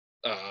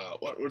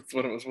 what's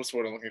the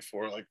word I'm looking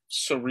for? Like,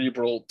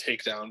 cerebral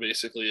takedown,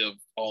 basically, of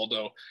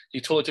Aldo.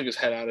 He totally took his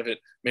head out of it,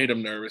 made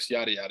him nervous,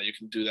 yada, yada. You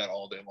can do that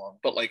all day long.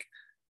 But, like,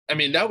 I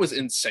mean, that was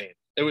insane.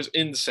 It was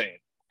insane.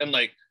 And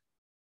like,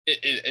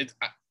 it's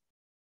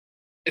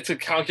a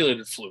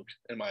calculated fluke,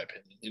 in my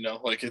opinion. You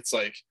know, like it's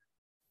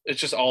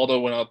just Aldo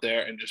went out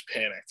there and just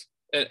panicked.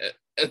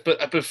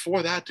 But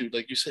before that, dude,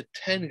 like you said,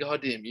 10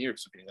 goddamn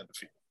years of being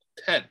undefeated.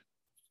 10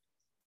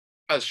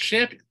 as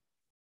champion.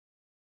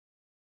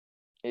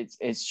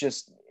 It's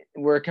just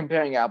we're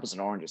comparing apples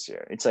and oranges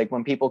here. It's like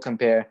when people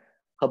compare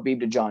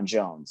Khabib to John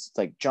Jones. It's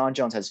like John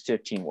Jones has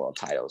 15 world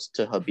titles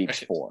to Khabib's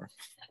 4.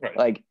 Right.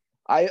 Like.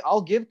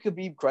 I'll give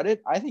Khabib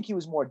credit. I think he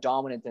was more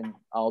dominant than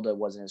Aldo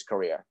was in his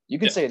career. You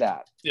can say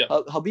that. Yeah.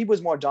 Khabib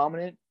was more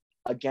dominant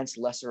against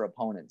lesser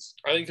opponents.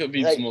 I think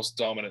Khabib's the most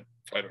dominant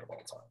fighter of all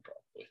time,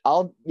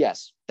 probably.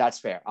 Yes, that's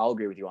fair. I'll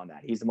agree with you on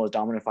that. He's the most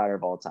dominant fighter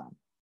of all time.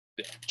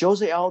 Yeah.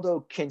 Jose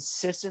Aldo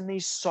consistently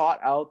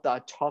sought out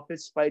the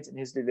toughest fights in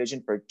his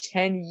division for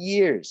 10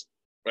 years.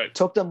 Right.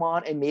 Took them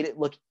on and made it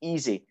look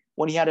easy.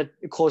 When he had a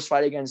close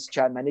fight against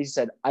Chad Mendes, he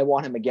said, I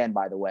want him again,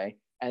 by the way.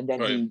 And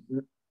then he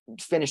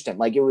finished him.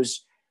 Like, it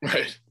was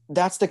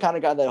that's the kind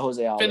of guy that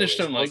Jose Aldo finished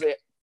is. him like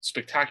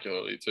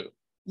spectacularly too.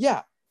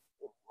 Yeah.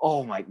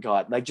 Oh my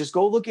God. Like, just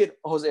go look at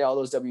Jose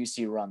Aldo's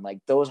WC run. Like,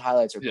 those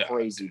highlights are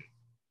crazy.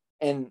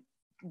 And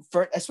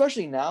for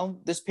especially now,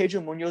 this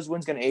Pedro Munoz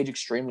win's going to age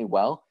extremely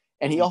well.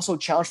 And he also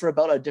challenged for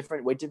about a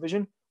different weight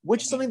division,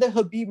 which is something that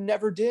Khabib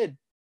never did.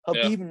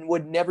 Khabib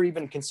would never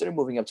even consider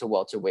moving up to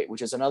welterweight,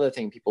 which is another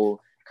thing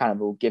people kind of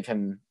will give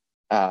him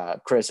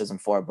criticism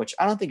for, which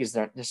I don't think is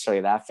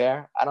necessarily that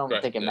fair. I don't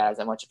think it matters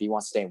that much if he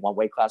wants to stay in one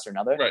weight class or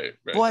another. Right.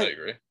 But I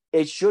agree.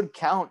 It should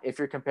count if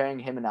you're comparing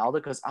him and Aldo,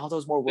 because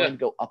Aldo's more willing to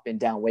go up and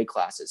down weight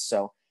classes.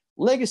 So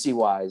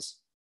legacy-wise,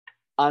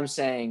 I'm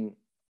saying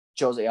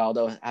Jose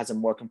Aldo has a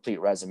more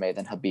complete resume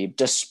than Khabib,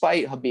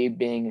 despite Khabib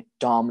being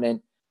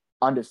dominant,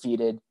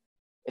 undefeated.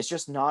 It's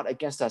just not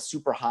against that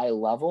super high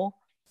level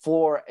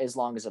for as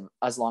long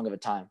of a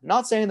time.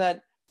 Not saying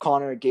that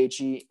Conor,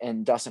 Gaethje,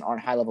 and Dustin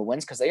aren't high-level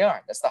wins, because they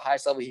aren't. That's the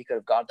highest level he could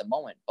have got at the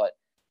moment. But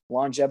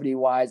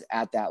longevity-wise,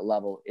 at that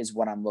level is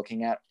what I'm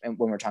looking at when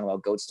we're talking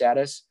about GOAT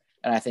status.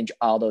 And I think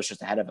Aldo's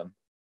just ahead of him.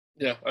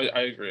 Yeah,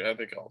 I agree. I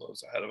think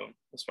Aldo's ahead of him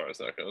as far as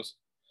that goes.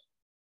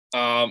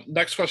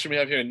 Next question we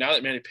have here. Now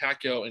that Manny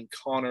Pacquiao and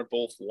Conor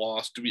both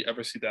lost, do we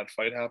ever see that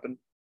fight happen?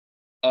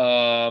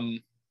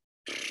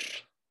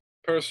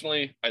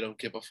 Personally, I don't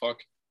give a fuck.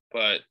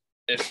 But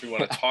if we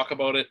want to talk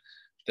about it,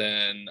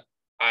 then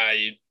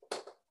I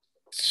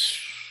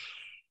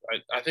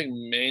think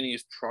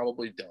Manny's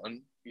probably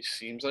done. He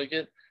seems like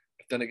it.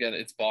 But then again,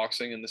 it's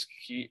boxing, and this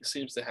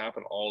seems to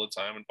happen all the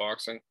time in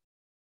boxing.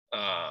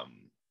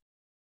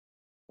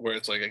 where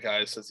it's like a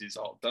guy says he's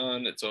all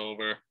done, it's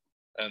over,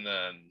 and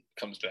then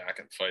comes back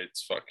and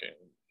fights fucking,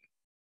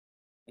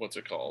 what's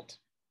it called?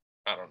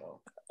 I don't know,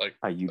 like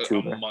A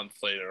YouTuber. a month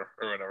later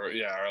or whatever.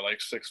 Yeah, or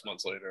like 6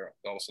 months later,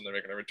 all of a sudden they're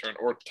making a return.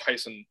 Or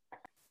Tyson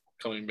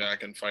coming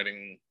back and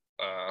fighting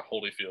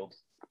Holyfield.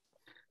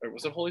 Or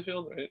was it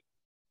Holyfield, right?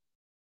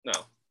 No.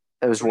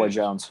 It was Roy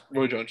Jones.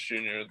 Roy Jones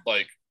Jr.,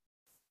 like,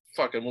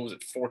 fucking, what was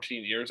it,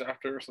 14 years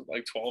after or something?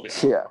 Like 12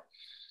 years? Yeah.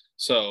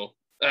 So,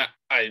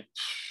 I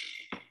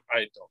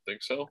don't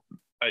think so.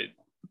 I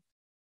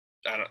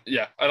don't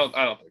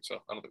think so.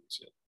 I don't think we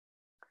see it.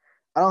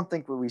 I don't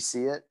think we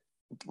see it.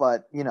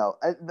 But, you know,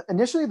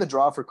 initially the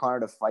draw for Conor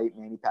to fight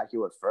Manny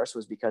Pacquiao at first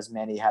was because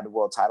Manny had the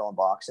world title in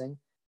boxing.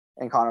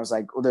 And Conor was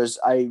like, well,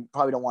 I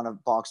probably don't want to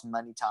box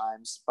many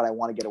times, but I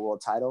want to get a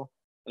world title.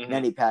 Mm-hmm.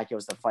 Manny Pacquiao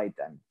was the fight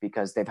then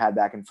because they've had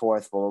back and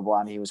forth, blah, blah, blah.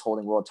 And he was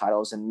holding world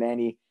titles. And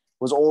Manny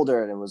was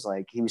older. And it was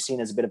like he was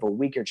seen as a bit of a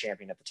weaker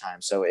champion at the time.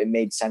 So it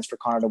made sense for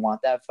Conor to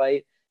want that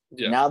fight.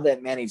 Yeah. Now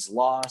that Manny's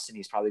lost and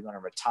he's probably going to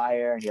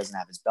retire and he doesn't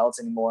have his belts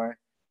anymore,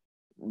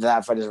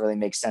 that fight doesn't really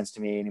make sense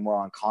to me anymore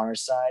on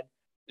Conor's side.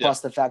 Plus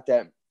the fact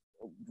that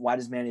why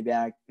does Manny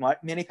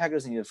Pacquiao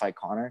doesn't need to fight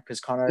Conor because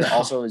Conor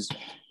also is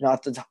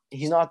not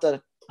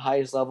the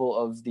highest level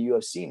of the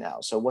UFC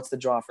now. So what's the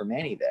draw for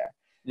Manny there?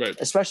 Right.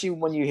 Especially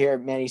when you hear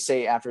Manny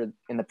say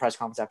in the press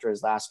conference after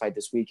his last fight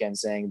this weekend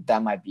saying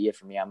that might be it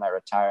for me. I might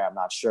retire. I'm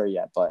not sure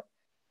yet, but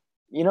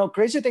you know,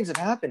 crazier things have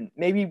happened.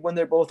 Maybe when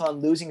they're both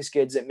on losing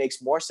skids, it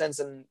makes more sense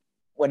than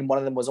when one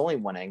of them was only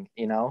winning,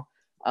 you know,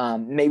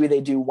 maybe they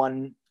do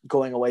one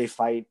going away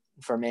fight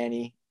for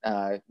Manny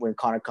when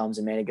Conor comes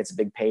and Manny gets a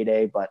big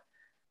payday. But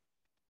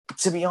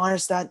to be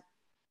honest, that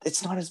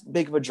it's not as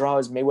big of a draw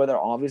as Mayweather,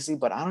 obviously,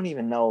 but I don't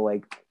even know.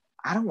 Like,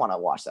 I don't want to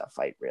watch that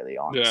fight really,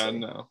 honestly.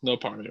 Yeah, no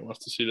part of me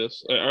wants to see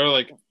this. Or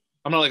like,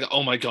 I'm not like,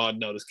 oh my God,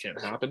 no, this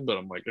can't happen. But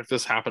I'm like, if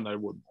this happened, I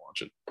wouldn't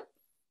watch it.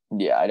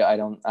 Yeah, I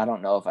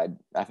don't know if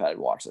I'd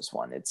watch this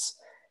one.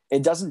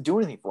 It doesn't do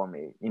anything for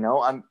me. You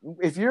know,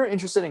 if you're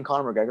interested in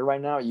Conor McGregor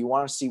right now, you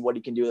want to see what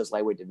he can do in this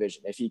lightweight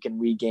division. If he can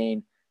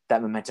regain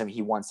that momentum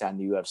he once had in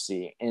the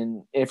UFC.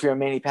 And if you're a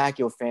Manny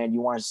Pacquiao fan,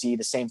 you want to see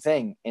the same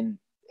thing in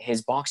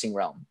his boxing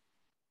realm.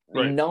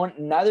 Right.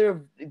 Neither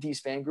of these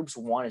fan groups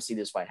want to see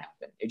this fight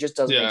happen. It just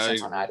doesn't make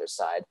sense on either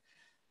side.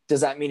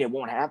 Does that mean it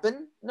won't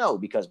happen? No,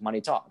 because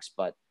money talks.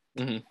 But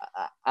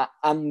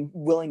I'm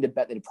willing to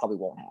bet that it probably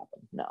won't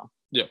happen. No.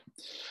 Yeah.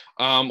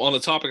 On the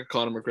topic of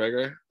Conor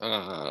McGregor,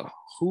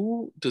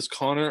 who does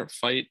Conor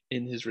fight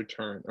in his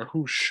return, or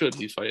who should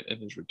he fight in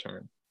his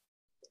return?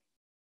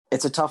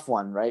 It's a tough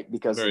one, right?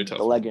 Because of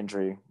the leg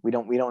injury. We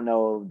don't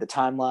know the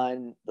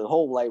timeline. The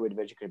whole lightweight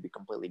division could be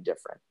completely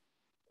different.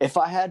 If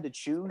I had to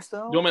choose,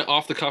 though, you want my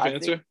off the cuff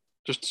answer?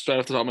 Just straight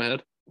off the top of my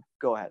head.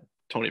 Go ahead.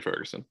 Tony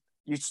Ferguson.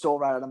 You stole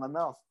right out of my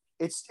mouth.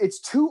 It's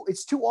too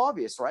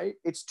obvious, right?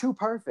 It's too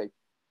perfect.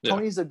 Yeah.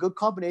 Tony's a good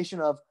combination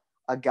of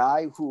a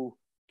guy who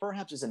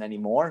perhaps isn't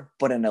anymore,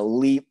 but an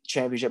elite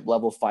championship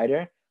level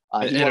fighter.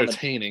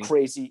 Entertaining,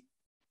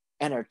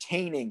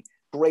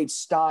 great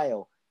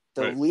style.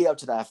 The lead up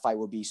to that fight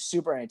would be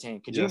super entertaining.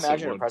 Could you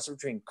imagine a press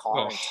between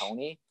Conor and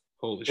Tony?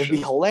 Holy shit. It'd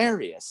be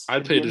hilarious.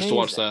 I'd pay just to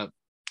watch that.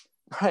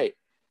 Right.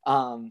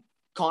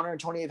 Conor and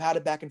Tony have had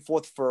it back and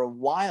forth for a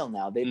while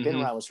now. They've been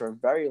rivals for a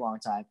very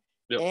long time.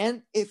 Yep.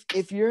 And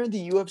if you're in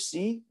the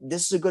UFC,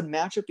 this is a good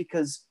matchup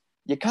because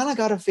you kind of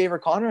got to favor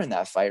Conor in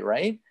that fight,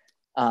 right?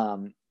 I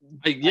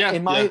think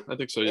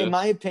so. Yeah. In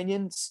my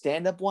opinion,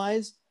 stand-up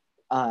wise,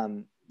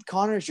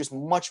 Conor is just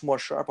much more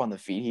sharp on the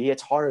feet. He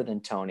hits harder than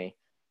Tony.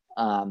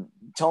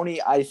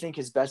 Tony, I think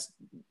his best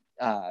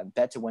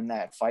bet to win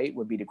that fight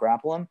would be to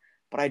grapple him,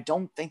 but I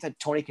don't think that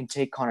Tony can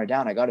take Conor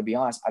down. I got to be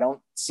honest. I don't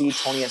see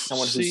Tony as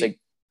someone who's like,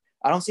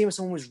 I don't see him as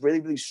someone who's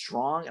really, really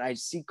strong, and I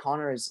see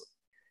Conor as,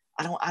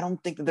 I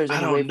don't think that there's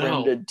any way for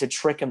him to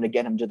trick him to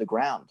get him to the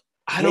ground.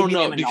 I don't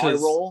know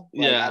because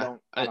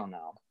I don't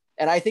know.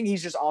 And I think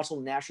he's just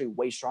also naturally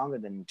way stronger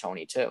than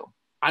Tony too.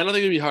 I don't think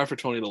it'd be hard for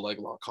Tony to leg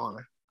lock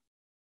Conor.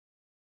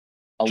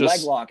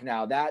 Leg lock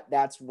now,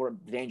 that's where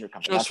the danger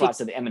comes from. That's why I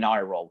said the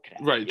M&R roll.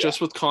 Right,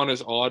 just with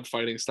Conor's odd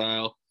fighting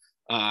style,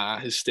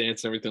 his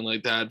stance and everything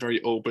like that,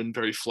 very open,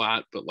 very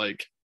flat, but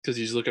like because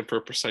he's looking for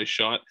a precise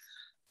shot.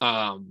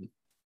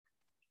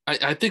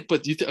 I think,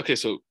 but okay,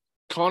 so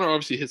Conor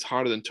obviously hits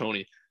harder than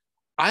Tony.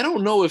 I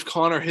don't know if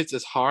Conor hits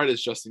as hard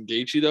as Justin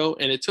Gaethje though,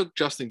 and it took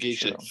Justin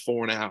Gaethje like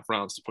 4.5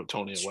 rounds to put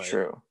Tony away.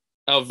 True.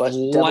 Of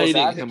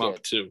lighting him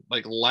up too,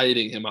 like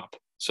lighting him up.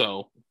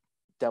 So,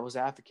 devil's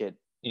advocate.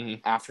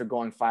 After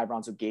going 5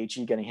 rounds with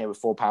Gaethje, getting hit with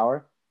full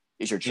power,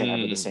 is your chin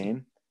ever the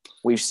same?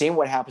 We've seen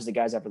what happens to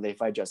guys after they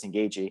fight Justin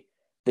Gaethje.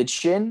 The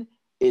chin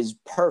is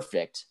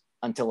perfect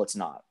until it's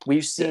not.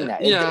 We've seen that.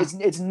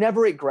 It's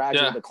never a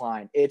gradual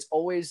decline. It's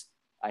always,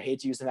 I hate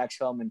to use the Max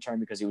Kelvin term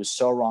because he was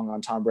so wrong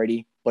on Tom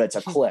Brady, but it's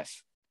a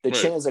cliff. The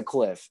chin is a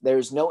cliff.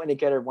 There's no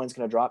indicator of when it's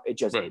going to drop. It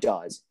just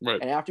does.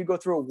 Right. And after you go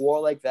through a war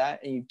like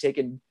that and you've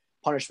taken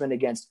punishment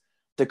against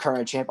the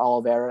current champ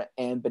Oliveira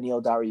and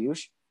Beneil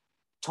Dariush,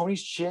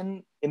 Tony's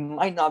chin, it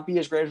might not be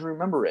as great as we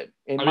remember it.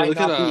 It might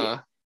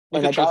not be.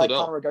 And a guy like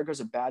Conor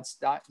McGregor's a bad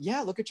style.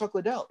 Yeah, look at Chuck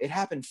Liddell. It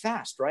happened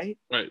fast, right?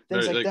 Right.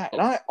 Things like that.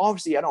 And I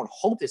don't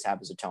hope this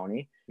happens to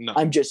Tony. No.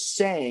 I'm just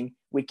saying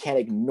we can't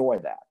ignore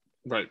that.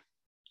 Right.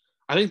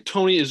 I think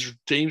Tony is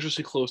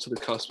dangerously close to the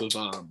cusp of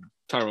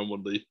Tyron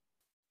Woodley,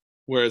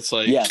 where it's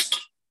like, yes.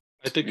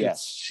 I think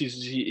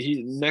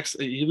he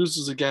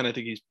loses again. I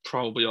think he's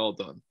probably all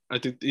done. I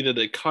think either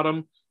they cut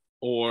him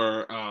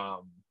or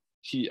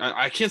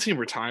I can't see him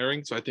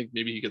retiring. So I think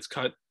maybe he gets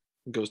cut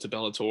and goes to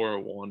Bellator or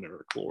One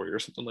or Glory or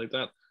something like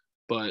that.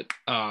 But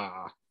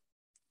I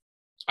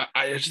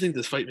just think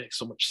this fight makes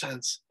so much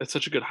sense. It's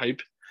such a good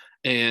hype.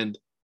 And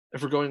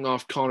if we're going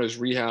off Conor's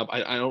rehab,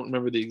 I don't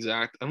remember the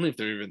exact, I don't know if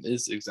there even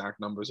is exact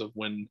numbers of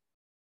when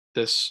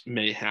this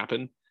may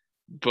happen,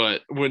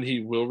 but when he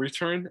will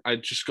return,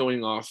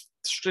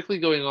 strictly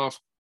going off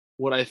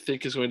what I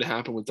think is going to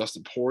happen with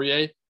Dustin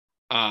Poirier,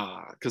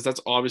 because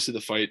that's obviously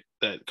the fight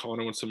that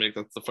Conor wants to make.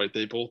 That's the fight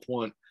they both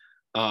want.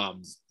 I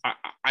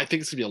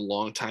think it's gonna be a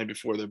long time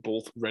before they're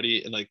both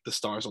ready and like the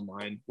stars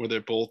align, where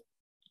they're both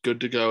good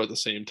to go at the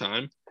same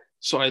time.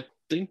 So I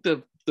think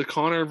the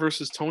Conor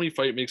versus Tony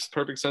fight makes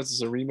perfect sense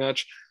as a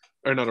rematch,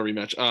 or not a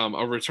rematch,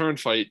 a return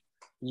fight.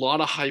 A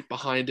lot of hype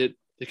behind it.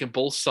 They can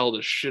both sell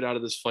the shit out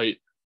of this fight.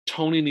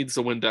 Tony needs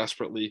to win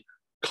desperately.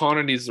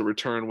 Conor needs the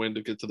return win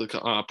to get to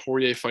the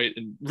Poirier fight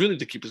and really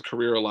to keep his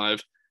career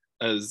alive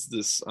as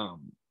this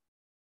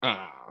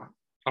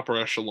upper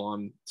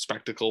echelon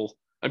spectacle.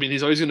 I mean,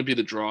 he's always going to be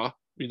the draw.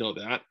 We know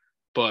that.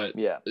 But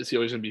is he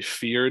always going to be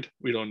feared?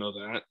 We don't know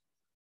that.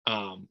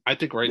 I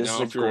think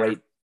now,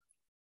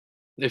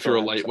 if you're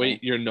a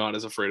lightweight, you're not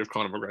as afraid of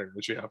Conor McGregor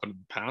as you have in the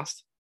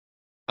past.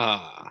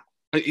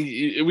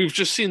 We've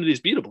just seen that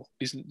he's beatable.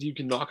 You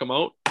can knock him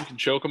out. You can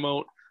choke him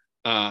out.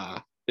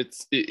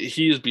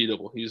 He is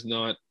beatable. He's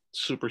not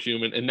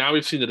superhuman. And now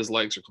we've seen that his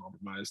legs are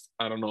compromised.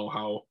 I don't know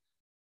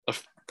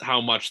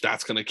how much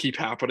that's going to keep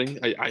happening.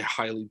 I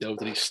highly doubt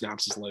that he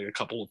snaps his leg a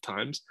couple of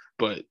times,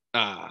 but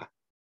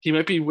he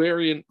might be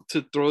wary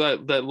to throw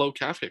that low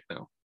calf kick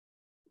now.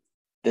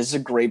 This is a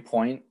great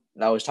point.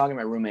 I was talking to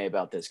my roommate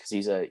about this because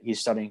he's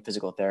studying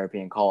physical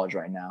therapy in college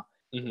right now.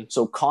 Mm-hmm.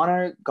 So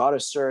Conor got a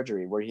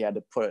surgery where he had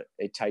to put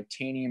a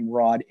titanium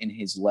rod in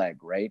his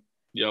leg, right?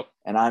 Yep.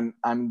 And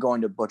I'm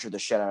going to butcher the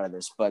shit out of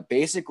this, but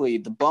basically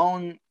the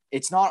bone,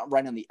 it's not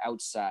right on the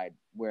outside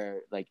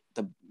where like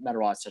the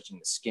metal rod's touching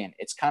the skin.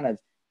 It's kind of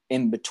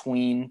in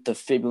between the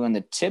fibula and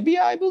the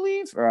tibia, I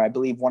believe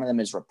one of them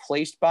is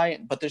replaced by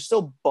it, but there's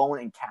still bone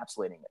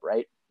encapsulating it,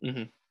 right?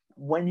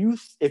 Mm-hmm.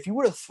 If you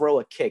were to throw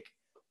a kick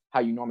how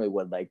you normally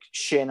would, like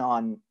shin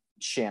on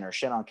shin or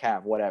shin on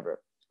calf, whatever,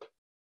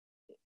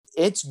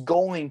 it's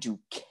going to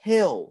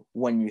kill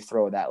when you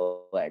throw that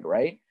leg,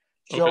 right?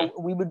 So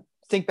we would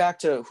think back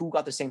to who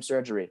got the same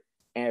surgery.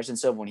 Anderson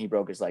Silva, when he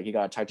broke his leg, he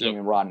got a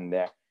titanium rod in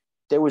there.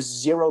 There was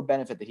zero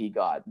benefit that he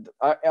got.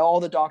 All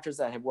the doctors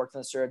that had worked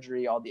on the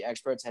surgery, all the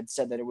experts had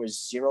said that there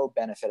was zero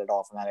benefit at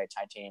all from having a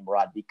titanium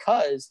rod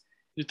because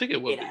you think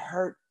it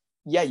hurt.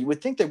 Yeah, you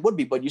would think there would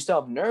be, but you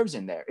still have nerves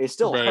in there. It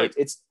still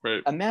hurts.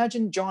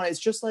 Imagine, John, it's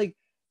just like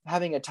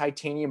having a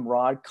titanium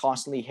rod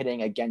constantly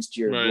hitting against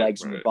your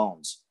legs and your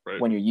bones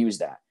when you use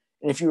that.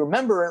 And if you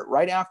remember,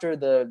 right after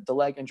the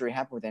leg injury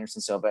happened with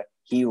Anderson Silva,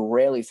 he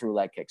rarely threw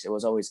leg kicks. It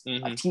was always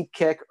a teep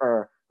kick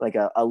or like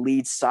a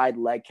lead side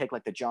leg kick,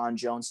 like the John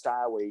Jones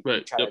style, where you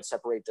try to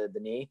separate the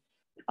knee.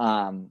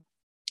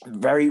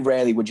 Very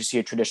rarely would you see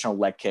a traditional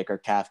leg kick or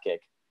calf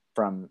kick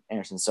from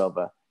Anderson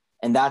Silva.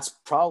 And that's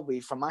probably,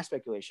 from my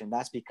speculation,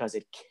 that's because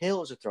it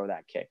kills to throw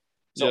that kick.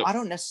 So I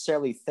don't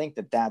necessarily think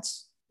that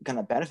that's going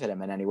to benefit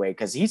him in any way,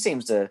 because he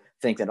seems to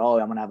think that,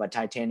 I'm going to have a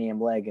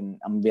titanium leg and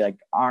I'm going to be like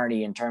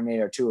Arnie in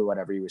Terminator 2 or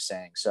whatever he was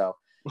saying. So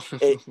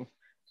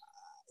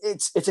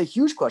it's a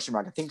huge question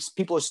mark. I think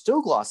people are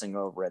still glossing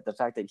over it. The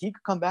fact that he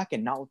could come back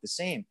and not look the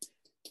same.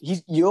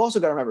 You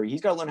also got to remember,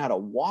 he's got to learn how to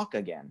walk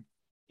again.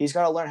 He's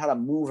got to learn how to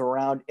move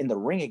around in the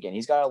ring again.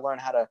 He's got to learn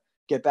how to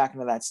get back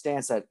into that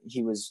stance that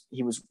he was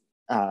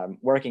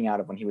working out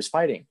of when he was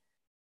fighting.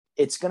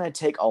 It's going to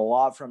take a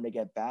lot for him to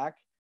get back.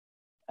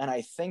 And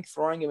I think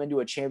throwing him into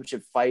a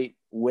championship fight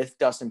with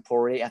Dustin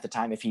Poirier at the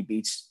time, if he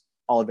beats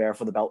Oliveira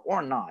for the belt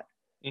or not,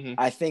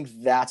 I think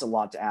that's a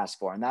lot to ask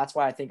for. And that's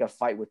why I think a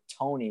fight with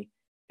Tony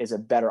is a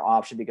better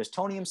option, because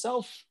Tony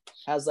himself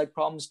has leg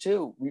problems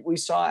too. We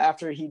saw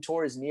after he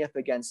tore his knee up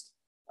against,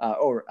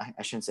 or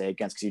I shouldn't say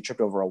against because he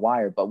tripped over a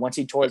wire, but once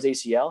he tore his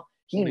ACL,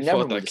 he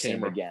never moved the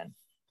same again.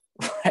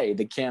 Right,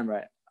 the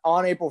camera.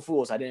 On April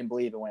Fool's, I didn't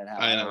believe it when it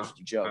happened. I know. It was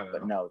just a joke,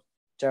 but no,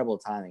 terrible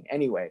timing.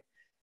 Anyway,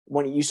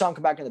 when you saw him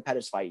come back in the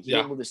Pettis fight, he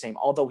didn't move the same.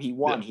 Although he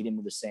won, he didn't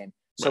move the same.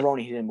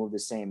 Cerrone, he didn't move the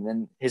same. And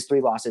then his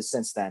 3 losses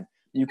since then,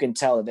 you can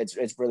tell that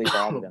it's really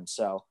bothered him.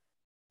 So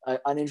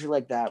an injury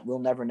like that, we'll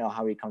never know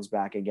how he comes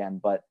back again.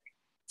 But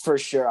for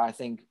sure, I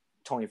think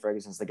Tony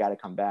Ferguson's the guy to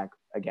come back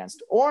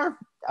against. Or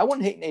I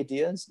wouldn't hate Nate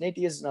Diaz. Nate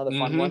Diaz is another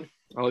fun one.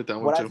 I like that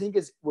one What too. I think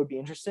would be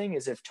interesting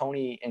is if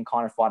Tony and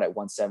Conor fought at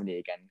 170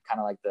 again, kind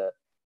of like the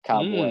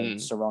Cowboy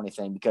Cerrone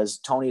thing, because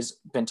Tony's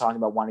been talking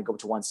about wanting to go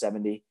to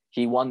 170.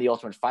 He won the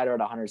Ultimate Fighter at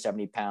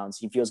 170 pounds.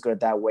 He feels good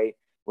at that weight.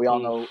 We all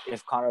know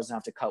if Conor doesn't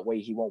have to cut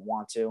weight, he won't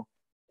want to.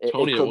 It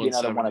Tony could be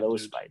another one of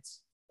those dude.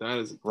 fights. That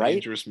is a right?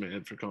 dangerous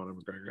man for Conor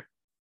McGregor.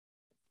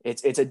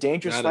 It's a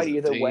dangerous fight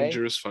either way.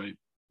 Dangerous fight,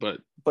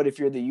 but if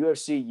you're the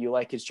UFC, you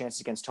like his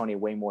chances against Tony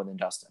way more than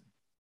Dustin.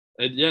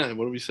 And yeah,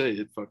 what do we say?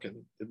 It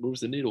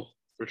moves the needle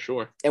for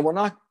sure. And we're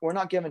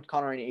not giving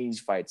Conor any easy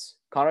fights.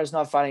 Conor's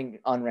not fighting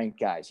unranked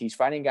guys. He's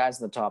fighting guys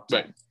in the top 10.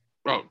 Right.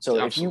 Oh, so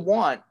absolutely. If you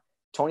want,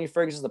 Tony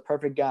Ferguson is the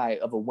perfect guy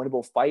of a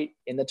winnable fight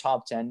in the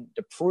top 10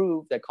 to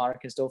prove that Conor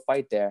can still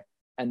fight there,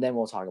 and then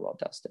we'll talk about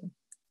Dustin.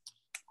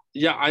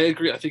 Yeah, I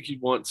agree. I think he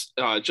wants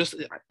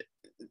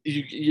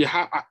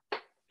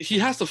he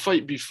has to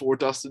fight before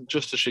Dustin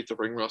just to shake the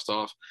ring rust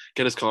off,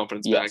 get his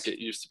confidence back, get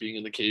used to being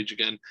in the cage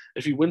again.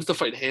 If he wins the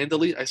fight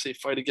handily, I say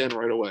fight again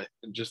right away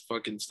and just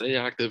fucking stay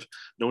active.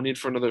 No need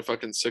for another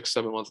fucking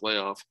 6-7 month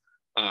layoff.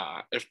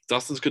 If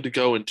Dustin's good to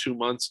go in 2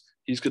 months,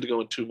 he's good to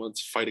go in 2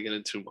 months. Fight again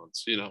in 2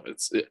 months.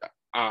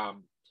 I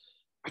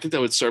think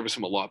that would service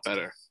him a lot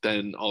better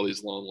than all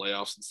these long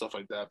layoffs and stuff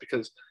like that,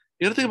 because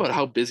you got to think about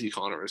how busy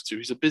Conor is too.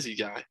 He's a busy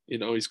guy.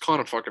 He's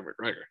Conor fucking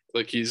McGregor.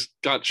 Like, he's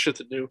got shit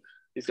to do.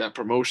 He's got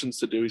promotions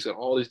to do. He's got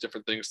all these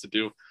different things to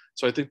do.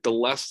 So I think the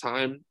less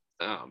time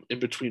in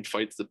between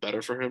fights, the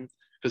better for him,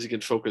 because he can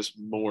focus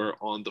more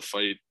on the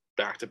fight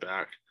back to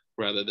back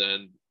rather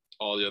than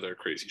all the other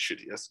crazy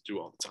shit he has to do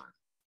all the time.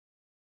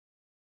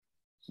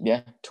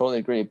 Yeah, totally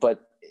agree.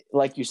 But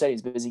like you said,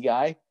 he's a busy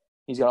guy.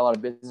 He's got a lot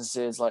of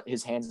businesses,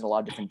 his hands in a lot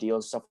of different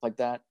deals, stuff like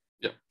that.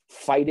 Yeah.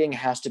 Fighting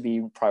has to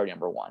be priority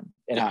number one.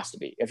 It has to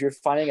be. If you're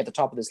fighting at the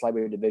top of this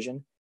lightweight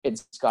division,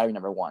 it's got to be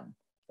number one.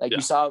 Like,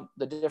 you saw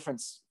the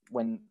difference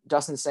when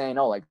Dustin's saying,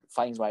 "Oh, like,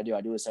 fighting's what I do.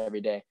 I do this every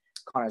day."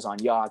 Connor's on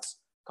yachts.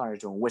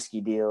 Connor's doing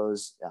whiskey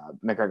deals,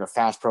 McGregor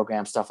fast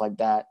program, stuff like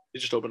that. He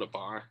just opened a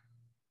bar.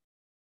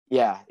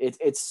 Yeah,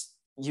 it's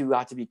you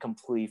got to be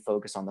completely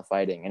focused on the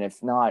fighting. And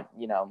if not,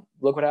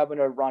 look what happened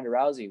to Ronda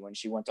Rousey when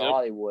she went to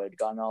Hollywood,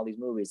 got in all these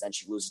movies, then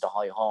she loses to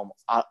Holly Holm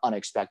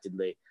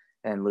unexpectedly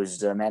and loses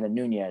to Amanda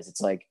Nunes.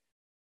 It's like,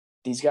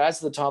 these guys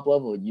at the top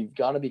level, you've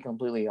got to be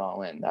completely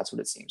all in. That's what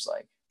it seems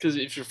like. Because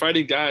if you're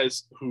fighting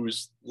guys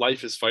whose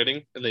life is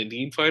fighting and they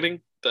need fighting,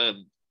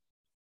 then,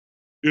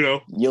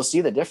 you'll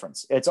see the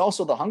difference. It's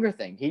also the hunger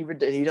thing. He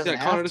doesn't have to.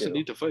 Conor doesn't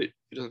need to fight.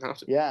 He doesn't have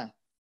to. Yeah.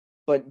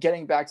 But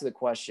getting back to the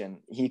question,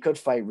 he could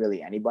fight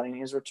really anybody in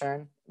his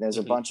return. There's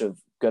a bunch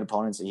of good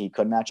opponents that he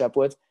could match up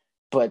with.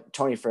 But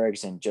Tony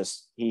Ferguson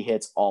he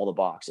hits all the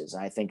boxes.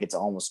 And I think it's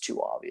almost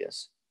too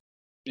obvious.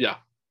 Yeah.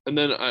 And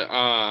then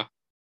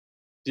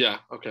yeah,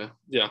 okay.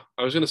 Yeah.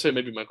 I was going to say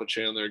maybe Michael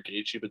Chandler or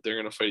Gaethje, but they're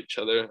going to fight each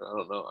other. I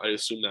don't know. I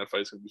assume that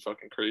fight's going to be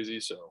fucking crazy,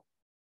 so.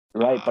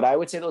 Right, but I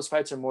would say those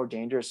fights are more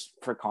dangerous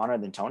for Conor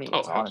than Tony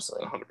is,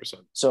 honestly. 100%.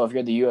 So if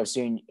you're the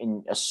UFC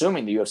and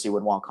assuming the UFC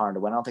would want Conor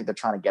to win, I don't think they're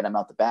trying to get him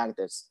out the bag.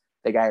 That's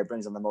the guy who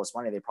brings them the most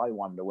money. They probably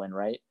want him to win,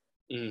 right?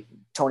 Mm-hmm.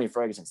 Tony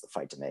Ferguson's the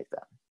fight to make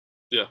then.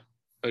 Yeah,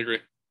 I agree.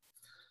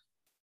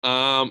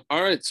 All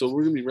right, so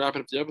we're going to be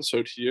wrapping up the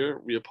episode here.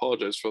 We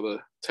apologize for the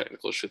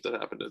technical shit that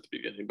happened at the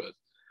beginning, but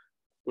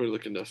we're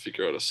looking to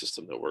figure out a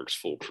system that works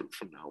foolproof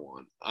from now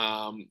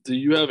on. Do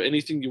you have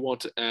anything you want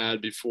to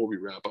add before we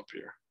wrap up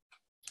here?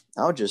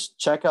 I'll just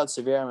check out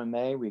Severe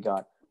MMA. We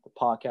got the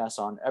podcast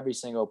on every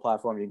single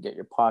platform you can get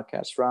your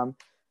podcast from.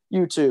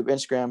 YouTube,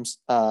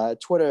 Instagram,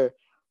 Twitter,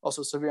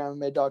 also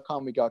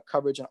severemma.com. We got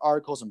coverage and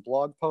articles and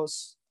blog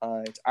posts.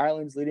 It's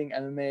Ireland's leading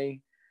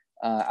MMA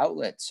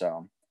outlet,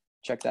 so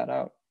check that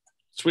out.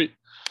 Sweet.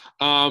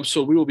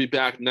 So we will be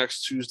back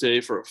next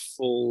Tuesday for a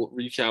full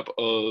recap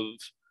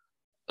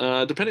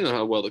of, depending on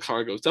how well the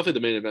card goes, definitely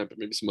the main event, but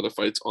maybe some other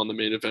fights on the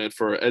main event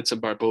for Edson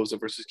Barboza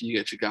versus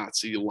Giga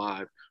Chikadze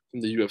live from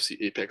the UFC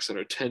Apex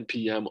Center, 10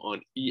 p.m.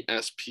 on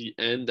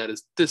ESPN. That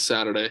is this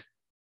Saturday,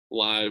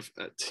 live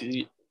at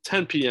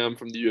 10 p.m.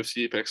 from the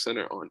UFC Apex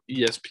Center on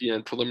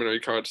ESPN. Preliminary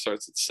card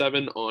starts at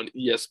 7 on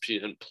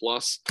ESPN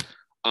Plus.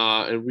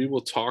 And we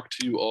will talk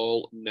to you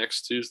all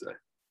next Tuesday.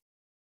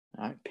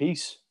 All right,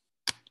 peace.